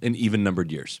well in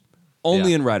even-numbered years. Only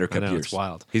Yeah. in Ryder Cup I know, years. it's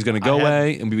wild. He's going to go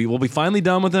away, and we'll be finally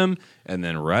done with him, and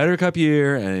then Ryder Cup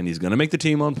year, and he's going to make the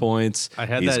team on points.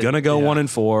 He's going to go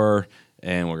 1-4,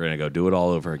 and we're going to go do it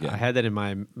all over again. I had that in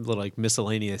my little like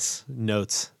miscellaneous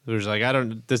notes. It was like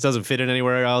this doesn't fit in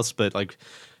anywhere else, but like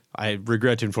I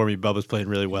regret to inform you, Bubba's playing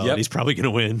really well. Yep. And he's probably going to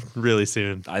win really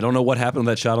soon. I don't know what happened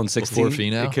with that shot on 16. Before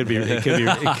Finau? It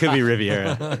could be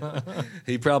Riviera.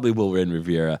 He probably will win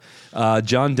Riviera.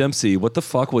 John Dempsey, what the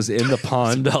fuck was in the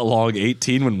pond along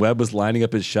 18 when Webb was lining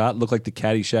up his shot? Looked like the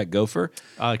Caddyshack gopher.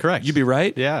 Correct. You'd be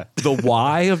right. Yeah. The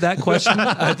why of that question,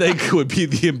 I think, would be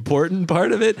the important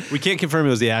part of it. We can't confirm it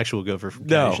was the actual gopher from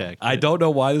No, Caddyshack. I don't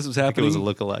know why this was think it happening. was a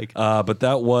lookalike. But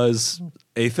that was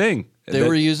a thing. They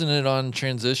were using it on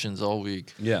transitions all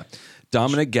week. Yeah.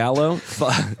 Dominic Gallo.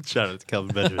 Shout out to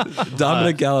Kelvin Benjamin.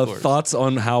 Dominic Gallo, thoughts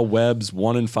on how Webb's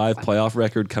 1-5 playoff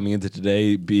record coming into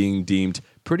today being deemed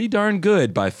pretty darn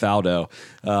good by Faldo.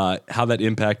 How that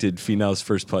impacted Finau's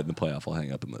first putt in the playoff. I'll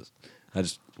hang up on this. I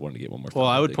just wanted to get one more. Well,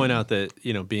 I would point out that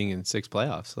being in 6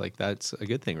 playoffs, like that's a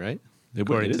good thing, right? It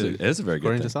is a very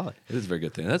good thing. To Solid. It is a very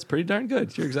good thing. That's pretty darn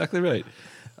good. You're exactly right.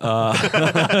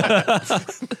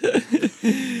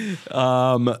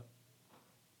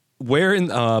 Where in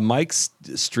Mike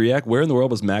Striak? Where in the world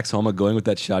was Max Homa going with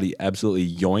that shot? He absolutely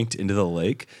yoinked into the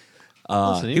lake.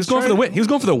 He was going for the win. He was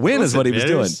going for the win, is what he was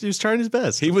doing. He was trying his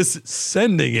best. He was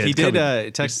sending it. He did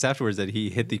text us afterwards that he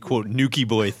hit the quote Nuki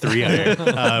Boy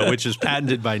 3-iron, which is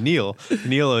patented by Neil.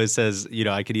 Neil always says,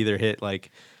 I could either hit I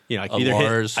could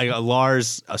either hit a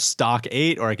Lars a stock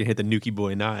 8, or I can hit the Nuki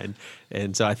Boy 9.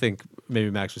 And so I think maybe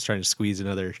Max was trying to squeeze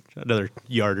another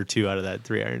yard or two out of that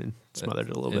 3-iron and smothered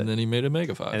it a little bit. And then he made a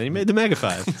Mega 5. And he made the Mega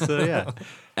 5. So yeah.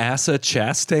 Asa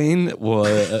Chastain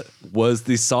was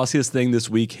the sauciest thing this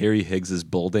week. Harry Higgs'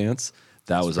 bull dance.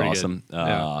 That was awesome.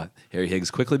 Harry Higgs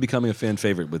quickly becoming a fan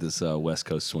favorite with his West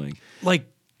Coast swing. Like,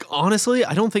 honestly,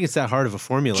 I don't think it's that hard of a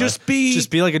formula. Just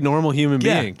be like a normal human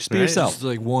being. Just be yourself. Just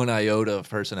like one iota of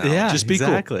personality. Yeah, just be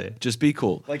exactly. cool. Just be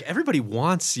cool. Like, everybody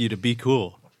wants you to be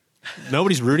cool.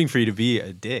 Nobody's rooting for you to be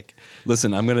a dick.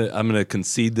 Listen, I'm gonna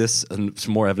concede this and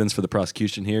some more evidence for the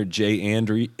prosecution here. Jay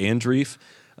Andreef,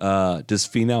 does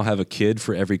Finau have a kid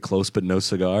for every close but no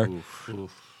cigar?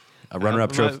 A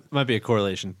runner-up trophy might be a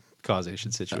causation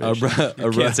situation. I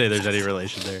can't say there's any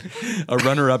relation there. A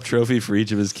runner-up trophy for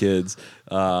each of his kids.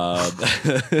 A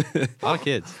lot of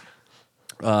kids.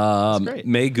 Great.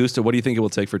 May Gusta, what do you think it will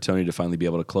take for Tony to finally be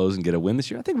able to close and get a win this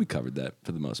year? I think we covered that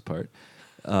for the most part.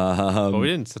 But we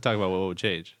didn't talk about what would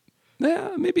change.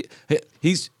 Yeah, maybe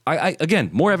again,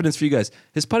 more evidence for you guys.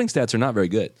 His putting stats are not very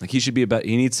good. Like, he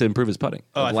needs to improve his putting.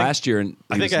 Last year,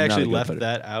 I think I actually left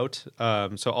that out.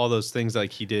 So all those things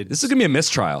like he did. This is gonna be a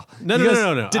mistrial. No.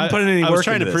 Didn't put in any work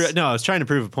into this. I was trying to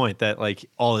prove a point that like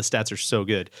all his stats are so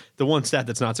good. The one stat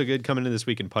that's not so good coming in this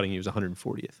week in putting, he was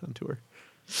 140th on tour.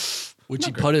 Which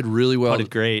he putted really well. Putted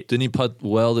great. Didn't he putt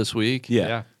well this week?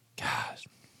 Yeah. Gosh,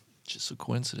 just a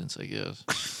coincidence, I guess.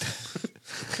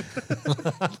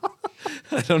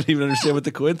 I don't even understand what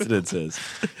the coincidence is.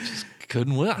 Just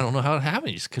couldn't win. I don't know how it happened.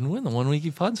 He just couldn't win the 1 week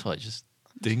he putted, so I just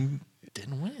didn't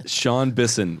win. Sean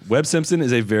Bisson. Webb Simpson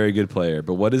is a very good player,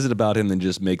 but what is it about him that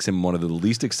just makes him one of the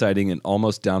least exciting and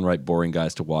almost downright boring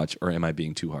guys to watch, or am I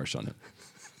being too harsh on him?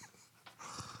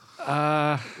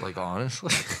 Like,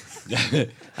 honestly.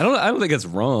 I don't think it's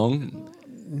wrong.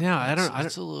 No, I don't.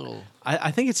 It's a little.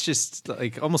 I think it's just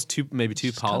like almost too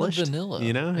polished. Kind of vanilla.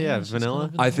 Yeah,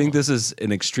 vanilla. I think this is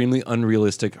an extremely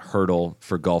unrealistic hurdle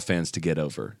for golf fans to get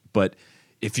over. But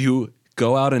if you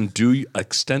go out and do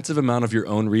extensive amount of your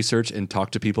own research and talk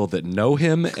to people that know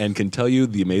him and can tell you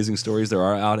the amazing stories there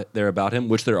are out there about him,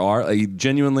 which there are, a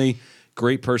genuinely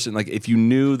great person. Like, if you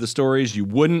knew the stories, you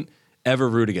wouldn't ever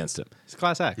root against him. He's a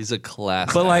class act. He's a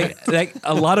class But act. like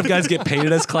a lot of guys get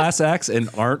painted as class acts and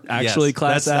aren't actually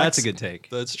class acts. That's a good take.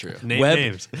 That's true. Webb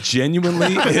Names.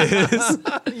 genuinely is.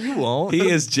 You won't. He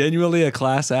is genuinely a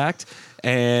class act,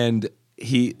 and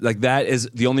he that is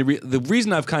the only the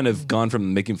reason I've kind of gone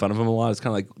from making fun of him a lot is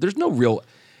kind of like there's no real.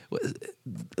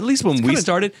 At least when we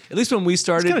started, he's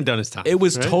kind of done his time. It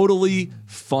was right? totally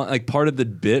fun. Like, part of the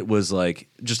bit was like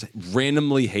just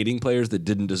randomly hating players that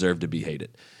didn't deserve to be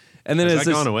hated. And then Has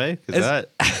that gone away? I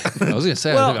was gonna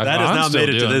say, Well, I think that has I'm not still made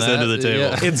it to doing this end that. of the table.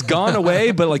 Yeah. It's gone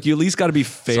away, but like, you at least got to be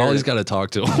fair. Solly's got to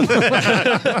talk to him.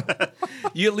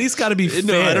 You at least got to be fair.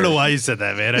 No, I don't know why you said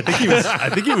that, man. I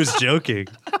think he was joking.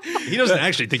 He doesn't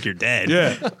actually think you're dead.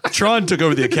 Yeah, Tron took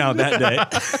over the account that day.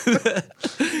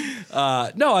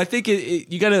 No, I think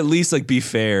you got to at least like be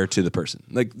fair to the person.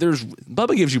 Like,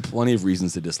 Bubba gives you plenty of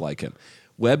reasons to dislike him.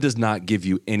 Webb does not give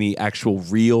you any actual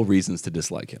real reasons to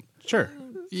dislike him. Sure.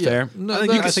 Fair? No, I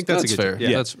think that's a good fair. take.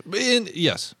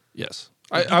 Yeah. Yes.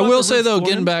 I will say though,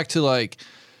 getting back to like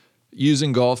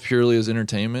using golf purely as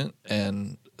entertainment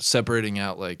and separating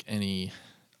out like any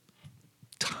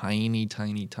tiny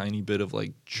bit of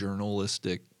like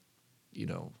journalistic,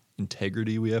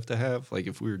 integrity we have to have. Like,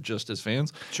 if we were just as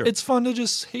fans, Sure. it's fun to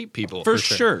just hate people. For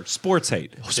sure. Sports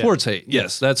hate. Sports hate.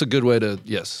 Yes, that's a good way to.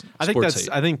 Yes, I think sports that's.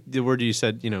 hate. I think the word you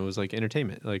said, was like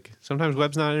entertainment. Like, sometimes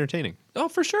Webb's not entertaining. Oh,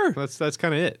 for sure. That's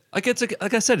kind of it. Like,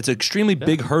 like I said, it's an extremely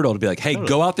big hurdle to be like, hey,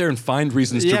 go out there and find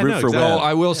reasons to Yeah, root no, for exactly. Oh, Webb.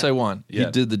 I will say one. Yeah.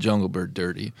 He did the Jungle Bird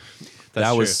dirty.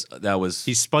 That was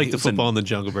He spiked the listen, football in the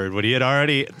Jungle Bird, but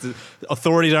the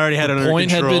authorities already had it under Point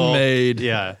had control. been made.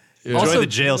 Yeah. Enjoy the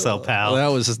jail cell, pal. That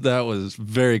was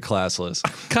very classless.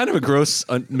 Kind of a gross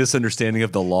misunderstanding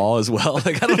of the law as well.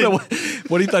 Like I don't know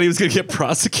what he thought he was going to get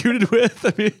prosecuted with.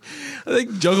 I mean, I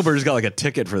think Jungle Bird's got like a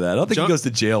ticket for that. I don't think he goes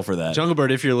to jail for that. Jungle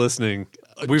Bird, if you're listening,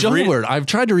 Jungle Bird, I've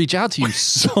tried to reach out to you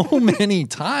so many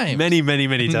times. many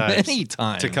times. Many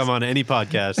times. To come on any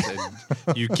podcast,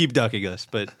 and you keep ducking us.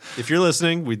 But if you're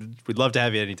listening, we'd love to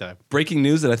have you anytime. Breaking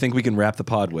news that I think we can wrap the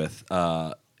pod with.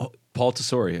 Paul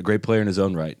Tesori, a great player in his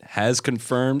own right, has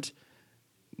confirmed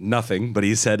nothing, but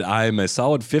he said, I'm a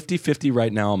solid 50-50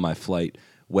 right now on my flight.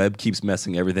 Webb keeps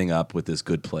messing everything up with this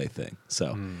good play thing.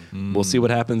 So we'll see what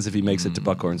happens if he makes it to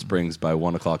Buckhorn Springs by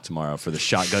 1 o'clock tomorrow for the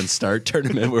shotgun start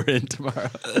tournament we're in tomorrow.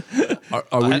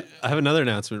 I have another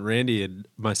announcement. Randy and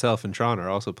myself and Tron are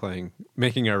also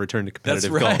making our return to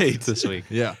competitive golf this week.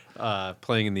 Yeah.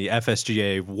 Playing in the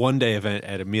FSGA one-day event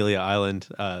at Amelia Island,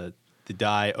 the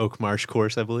Dye Oak Marsh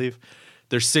course, I believe.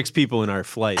 There's 6 people in our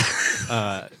flight.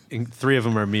 And 3 of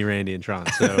them are me, Randy, and Tron.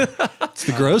 So it's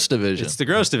the gross division. It's the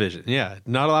gross division. Yeah,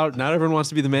 not everyone wants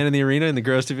to be the man in the arena in the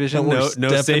gross division. No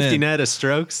safety net of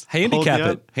strokes.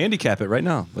 Handicap it right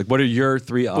now. Like, what are your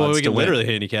 3 odds? Well, we can to literally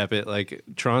win? handicap it. Like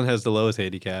Tron has the lowest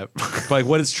handicap. Like,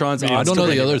 what is Tron's odds? I don't to know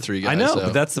win? the other 3 guys. I know, so.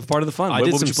 but that's the part of the fun. I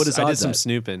What would you put his did odds some at?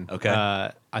 snooping. Okay.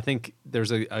 I think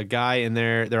there's a guy in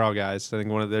there. They're all guys. I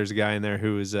think there's a guy in there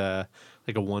who is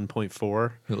like a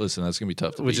 1.4. Listen, that's gonna be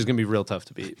tough to which beat. is gonna be real tough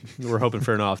to beat. We're hoping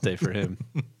for an off day for him.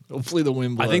 Hopefully the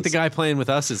wind blows. I think the guy playing with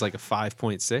us is like a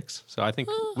 5.6. So I think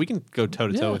we can go toe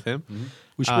to toe with him.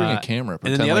 we should bring a camera.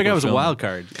 And then the other guy was a wild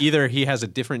card. Either he has a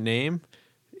different name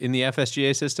in the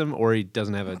FSGA system, or he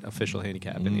doesn't have an official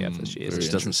handicap in the FSGA system.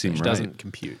 Which doesn't seem which right. doesn't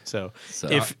compute. So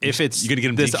if it's you gonna get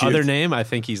him this DQ'd? other name, I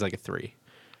think he's like a 3.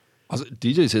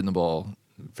 DJ's hitting the ball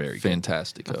Very good.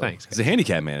 fantastic. Thanks. He's a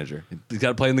handicap manager. He's got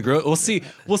to play in the gross. We'll see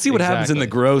what happens in the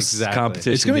gross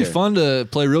competition. It's gonna be here. fun to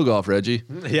play real golf, Reggie.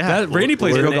 Yeah, Randy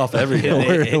plays real golf every day.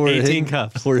 We're 18 hitting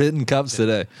cups. We're hitting cups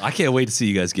today. I can't wait to see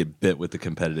you guys get bit with the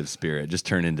competitive spirit. Just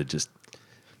turn into just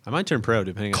I might turn pro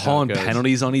depending on calling how it goes.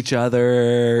 penalties on each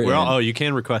other. We're and- all, you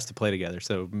can request to play together,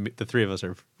 so the 3 of us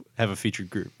have a featured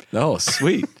group. oh,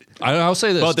 sweet. I'll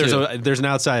say this. Well, too. there's an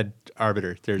outside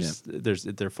arbiter.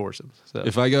 They're foursomes. So.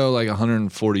 If I go like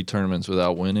 140 tournaments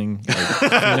without winning,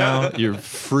 you're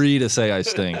free to say I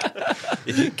stink.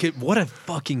 What a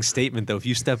fucking statement, though! If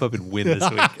you step up and win this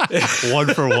week,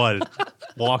 1 for 1,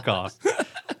 walk off.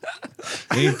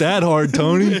 Ain't that hard,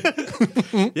 Tony?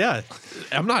 Yeah,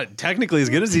 I'm not technically as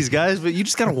good as these guys, but you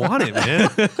just gotta want it,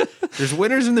 man. There's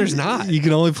winners and there's not. You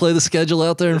can only play the schedule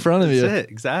out there in front of you. That's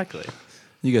it, exactly.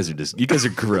 You guys are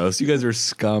gross. You guys are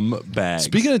scumbags.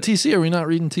 Speaking of TC, are we not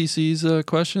reading TC's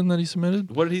question that he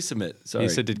submitted? what did he submit? Sorry. He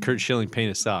said, "Did Kurt Schilling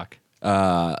paint a sock?"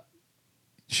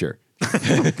 Sure.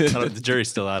 The jury's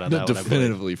still out on that one. I believe.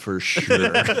 Definitively, for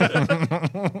sure.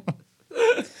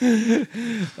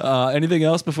 Anything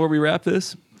else before we wrap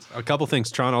this? A couple things.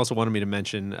 Tron also wanted me to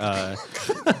mention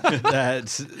that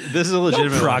this is a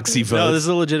legitimate proxy one. vote. No, this is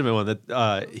a legitimate one.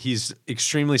 That he's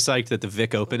extremely psyched that the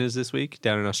Vic Open is this week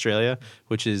down in Australia,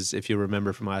 which is, if you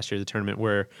remember from last year, the tournament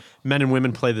where men and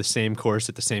women play the same course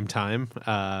at the same time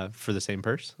for the same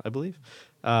purse, I believe.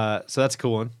 So that's a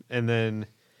cool one. And then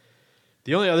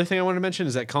the only other thing I wanted to mention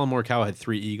is that Colin Morikawa had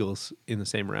 3 eagles in the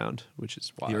same round, which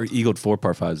is wild. He eagled 4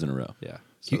 par 5s in a row. Yeah,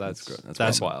 so that's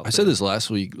That's wild. I said this last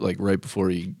week, like right before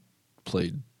he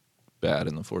played bad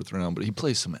in the 4th round, but he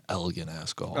plays some elegant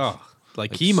ass golf. Oh,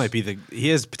 like he might be he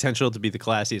has potential to be the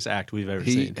classiest act we've ever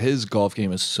seen. His golf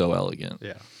game is so elegant.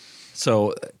 Yeah.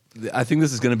 So I think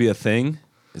this is going to be a thing.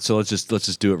 So let's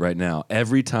just do it right now.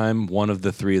 Every time one of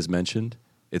the 3 is mentioned,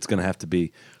 it's going to have to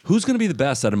be who's going to be the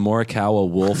best out of Morikawa,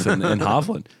 Wolf, and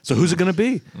Hovland. So who's it going to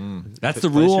be? That's the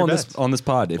Place rule your on bets. this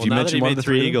pod. If Well, you now that mention he one made of the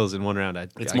 3 3 eagles in one round, I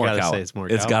it's gotta Morikawa. say it's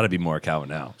Morikawa. It's got to be Morikawa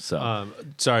now. So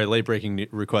Sorry, late breaking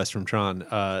request from Tron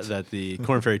that the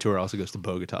Corn Ferry Tour also goes to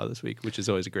Bogota this week, which is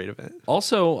always a great event.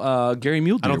 also Gary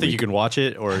Mule. I don't think you can watch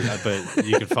it, but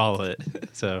you can follow it.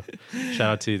 So shout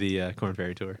out to the Corn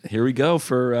Ferry Tour. Here we go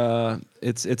for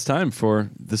it's time for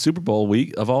the Super Bowl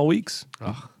week of all weeks.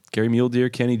 Gary Mule Deer,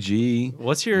 Kenny G.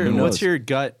 What's Who your knows?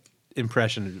 gut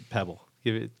impression of Pebble?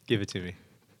 Give it to me.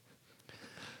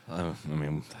 I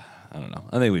mean, I don't know.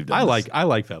 I think we've done. I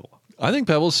like Pebble. I think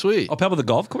Pebble's sweet. Oh, Pebble the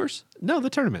golf course? No, the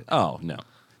tournament. Oh no,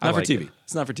 I not for like TV. it.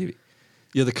 It's not for TV.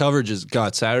 Yeah, the coverage is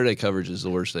Saturday coverage is the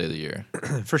worst day of the year.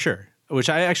 For sure. Which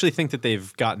I actually think that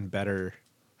they've gotten better.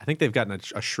 I think they've gotten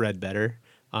a shred better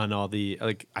on all the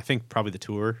I think probably the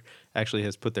tour actually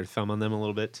has put their thumb on them a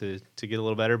little bit to get a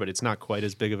little better, but it's not quite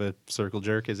as big of a circle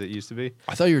jerk as it used to be.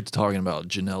 I thought you were talking about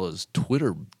Janella's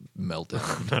Twitter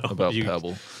meltdown about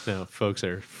Pebble. No, folks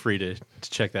are free to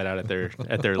check that out at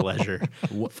their leisure.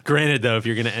 Granted, though, if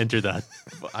you're going to enter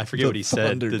I forget what he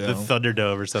said, the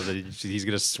Thunderdome or something, he's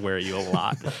going to swear at you a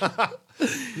lot.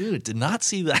 Dude, did not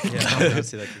see that. Yeah, I did not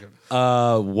see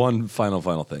that. One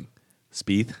final thing.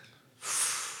 Spieth.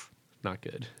 Not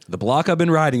good. The block I've been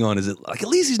riding on is at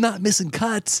least he's not missing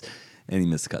cuts, and he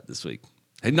missed a cut this week.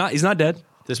 He's not dead.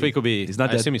 This week will be. He's not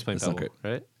I dead. assume he's playing That's not Pebble,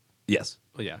 right? Yes.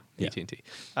 Well, yeah, Yeah. AT&T.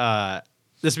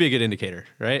 This would be a good indicator,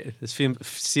 right? This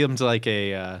seems like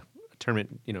a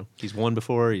tournament. He's won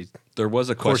before. There was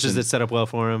a Courses question. that set up well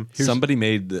for him. Somebody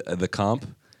made the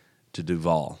comp to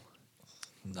Duval.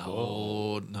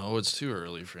 No, it's too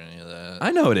early for any of that.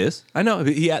 I know it is. I know.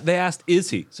 They asked, is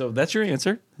he? So that's your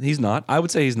answer. He's not. I would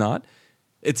say he's not.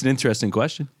 It's an interesting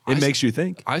question. It makes you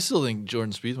think. I still think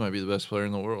Jordan Spieth might be the best player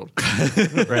in the world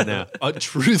right now.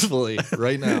 Truthfully,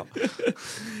 right now.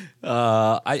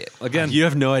 You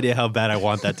have no idea how bad I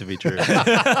want that to be true.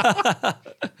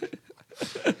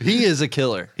 He is a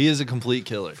killer. He is a complete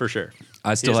killer. For sure.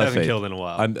 I still have hasn't faith. killed in a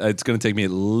while. It's going to take me at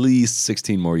least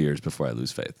 16 more years before I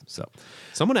lose faith. So,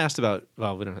 someone asked about.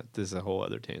 Well, we don't. This is a whole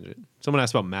other tangent. Someone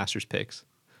asked about Masters picks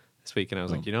this week, and I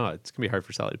was like, it's going to be hard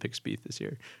for Sally to pick Spieth this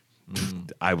year.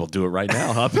 I will do it right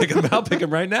now. I'll pick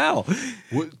him right now.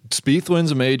 Spieth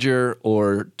wins a major,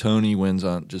 or Tony wins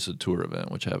on just a tour event,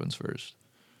 which happens first.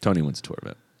 Tony wins a tour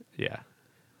event. Yeah.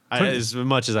 As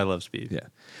much as I love Spieth. Yeah.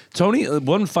 Tony,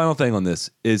 one final thing on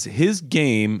this is his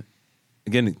game.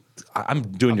 Again, I'm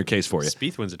doing your case for you.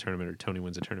 Spieth wins a tournament or Tony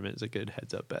wins a tournament is a good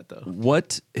heads up bet, though.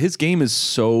 His game is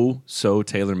so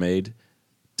tailor made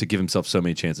to give himself so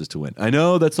many chances to win. I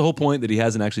know that's the whole point, that he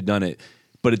hasn't actually done it,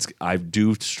 but I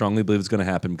do strongly believe it's going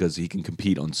to happen because he can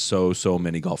compete on so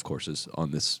many golf courses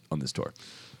on this tour.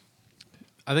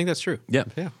 I think that's true. Yeah.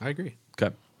 Yeah, I agree.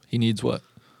 Okay. He needs what?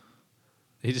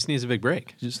 He just needs a big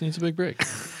break. He just needs a big break.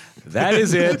 That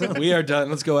is it. We are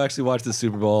done. Let's go actually watch the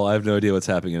Super Bowl. I have no idea what's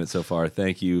happening in it so far.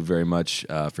 Thank you very much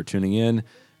for tuning in.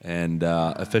 And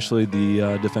officially,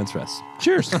 the defense rests.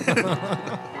 Cheers. Be the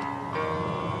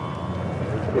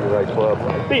right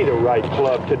club. Be the right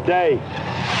club today.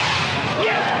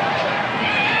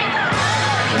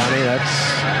 Johnny,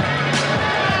 that's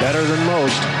better than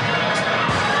most.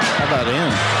 How about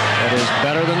him? That is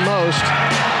better than most.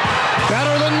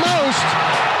 Better than most.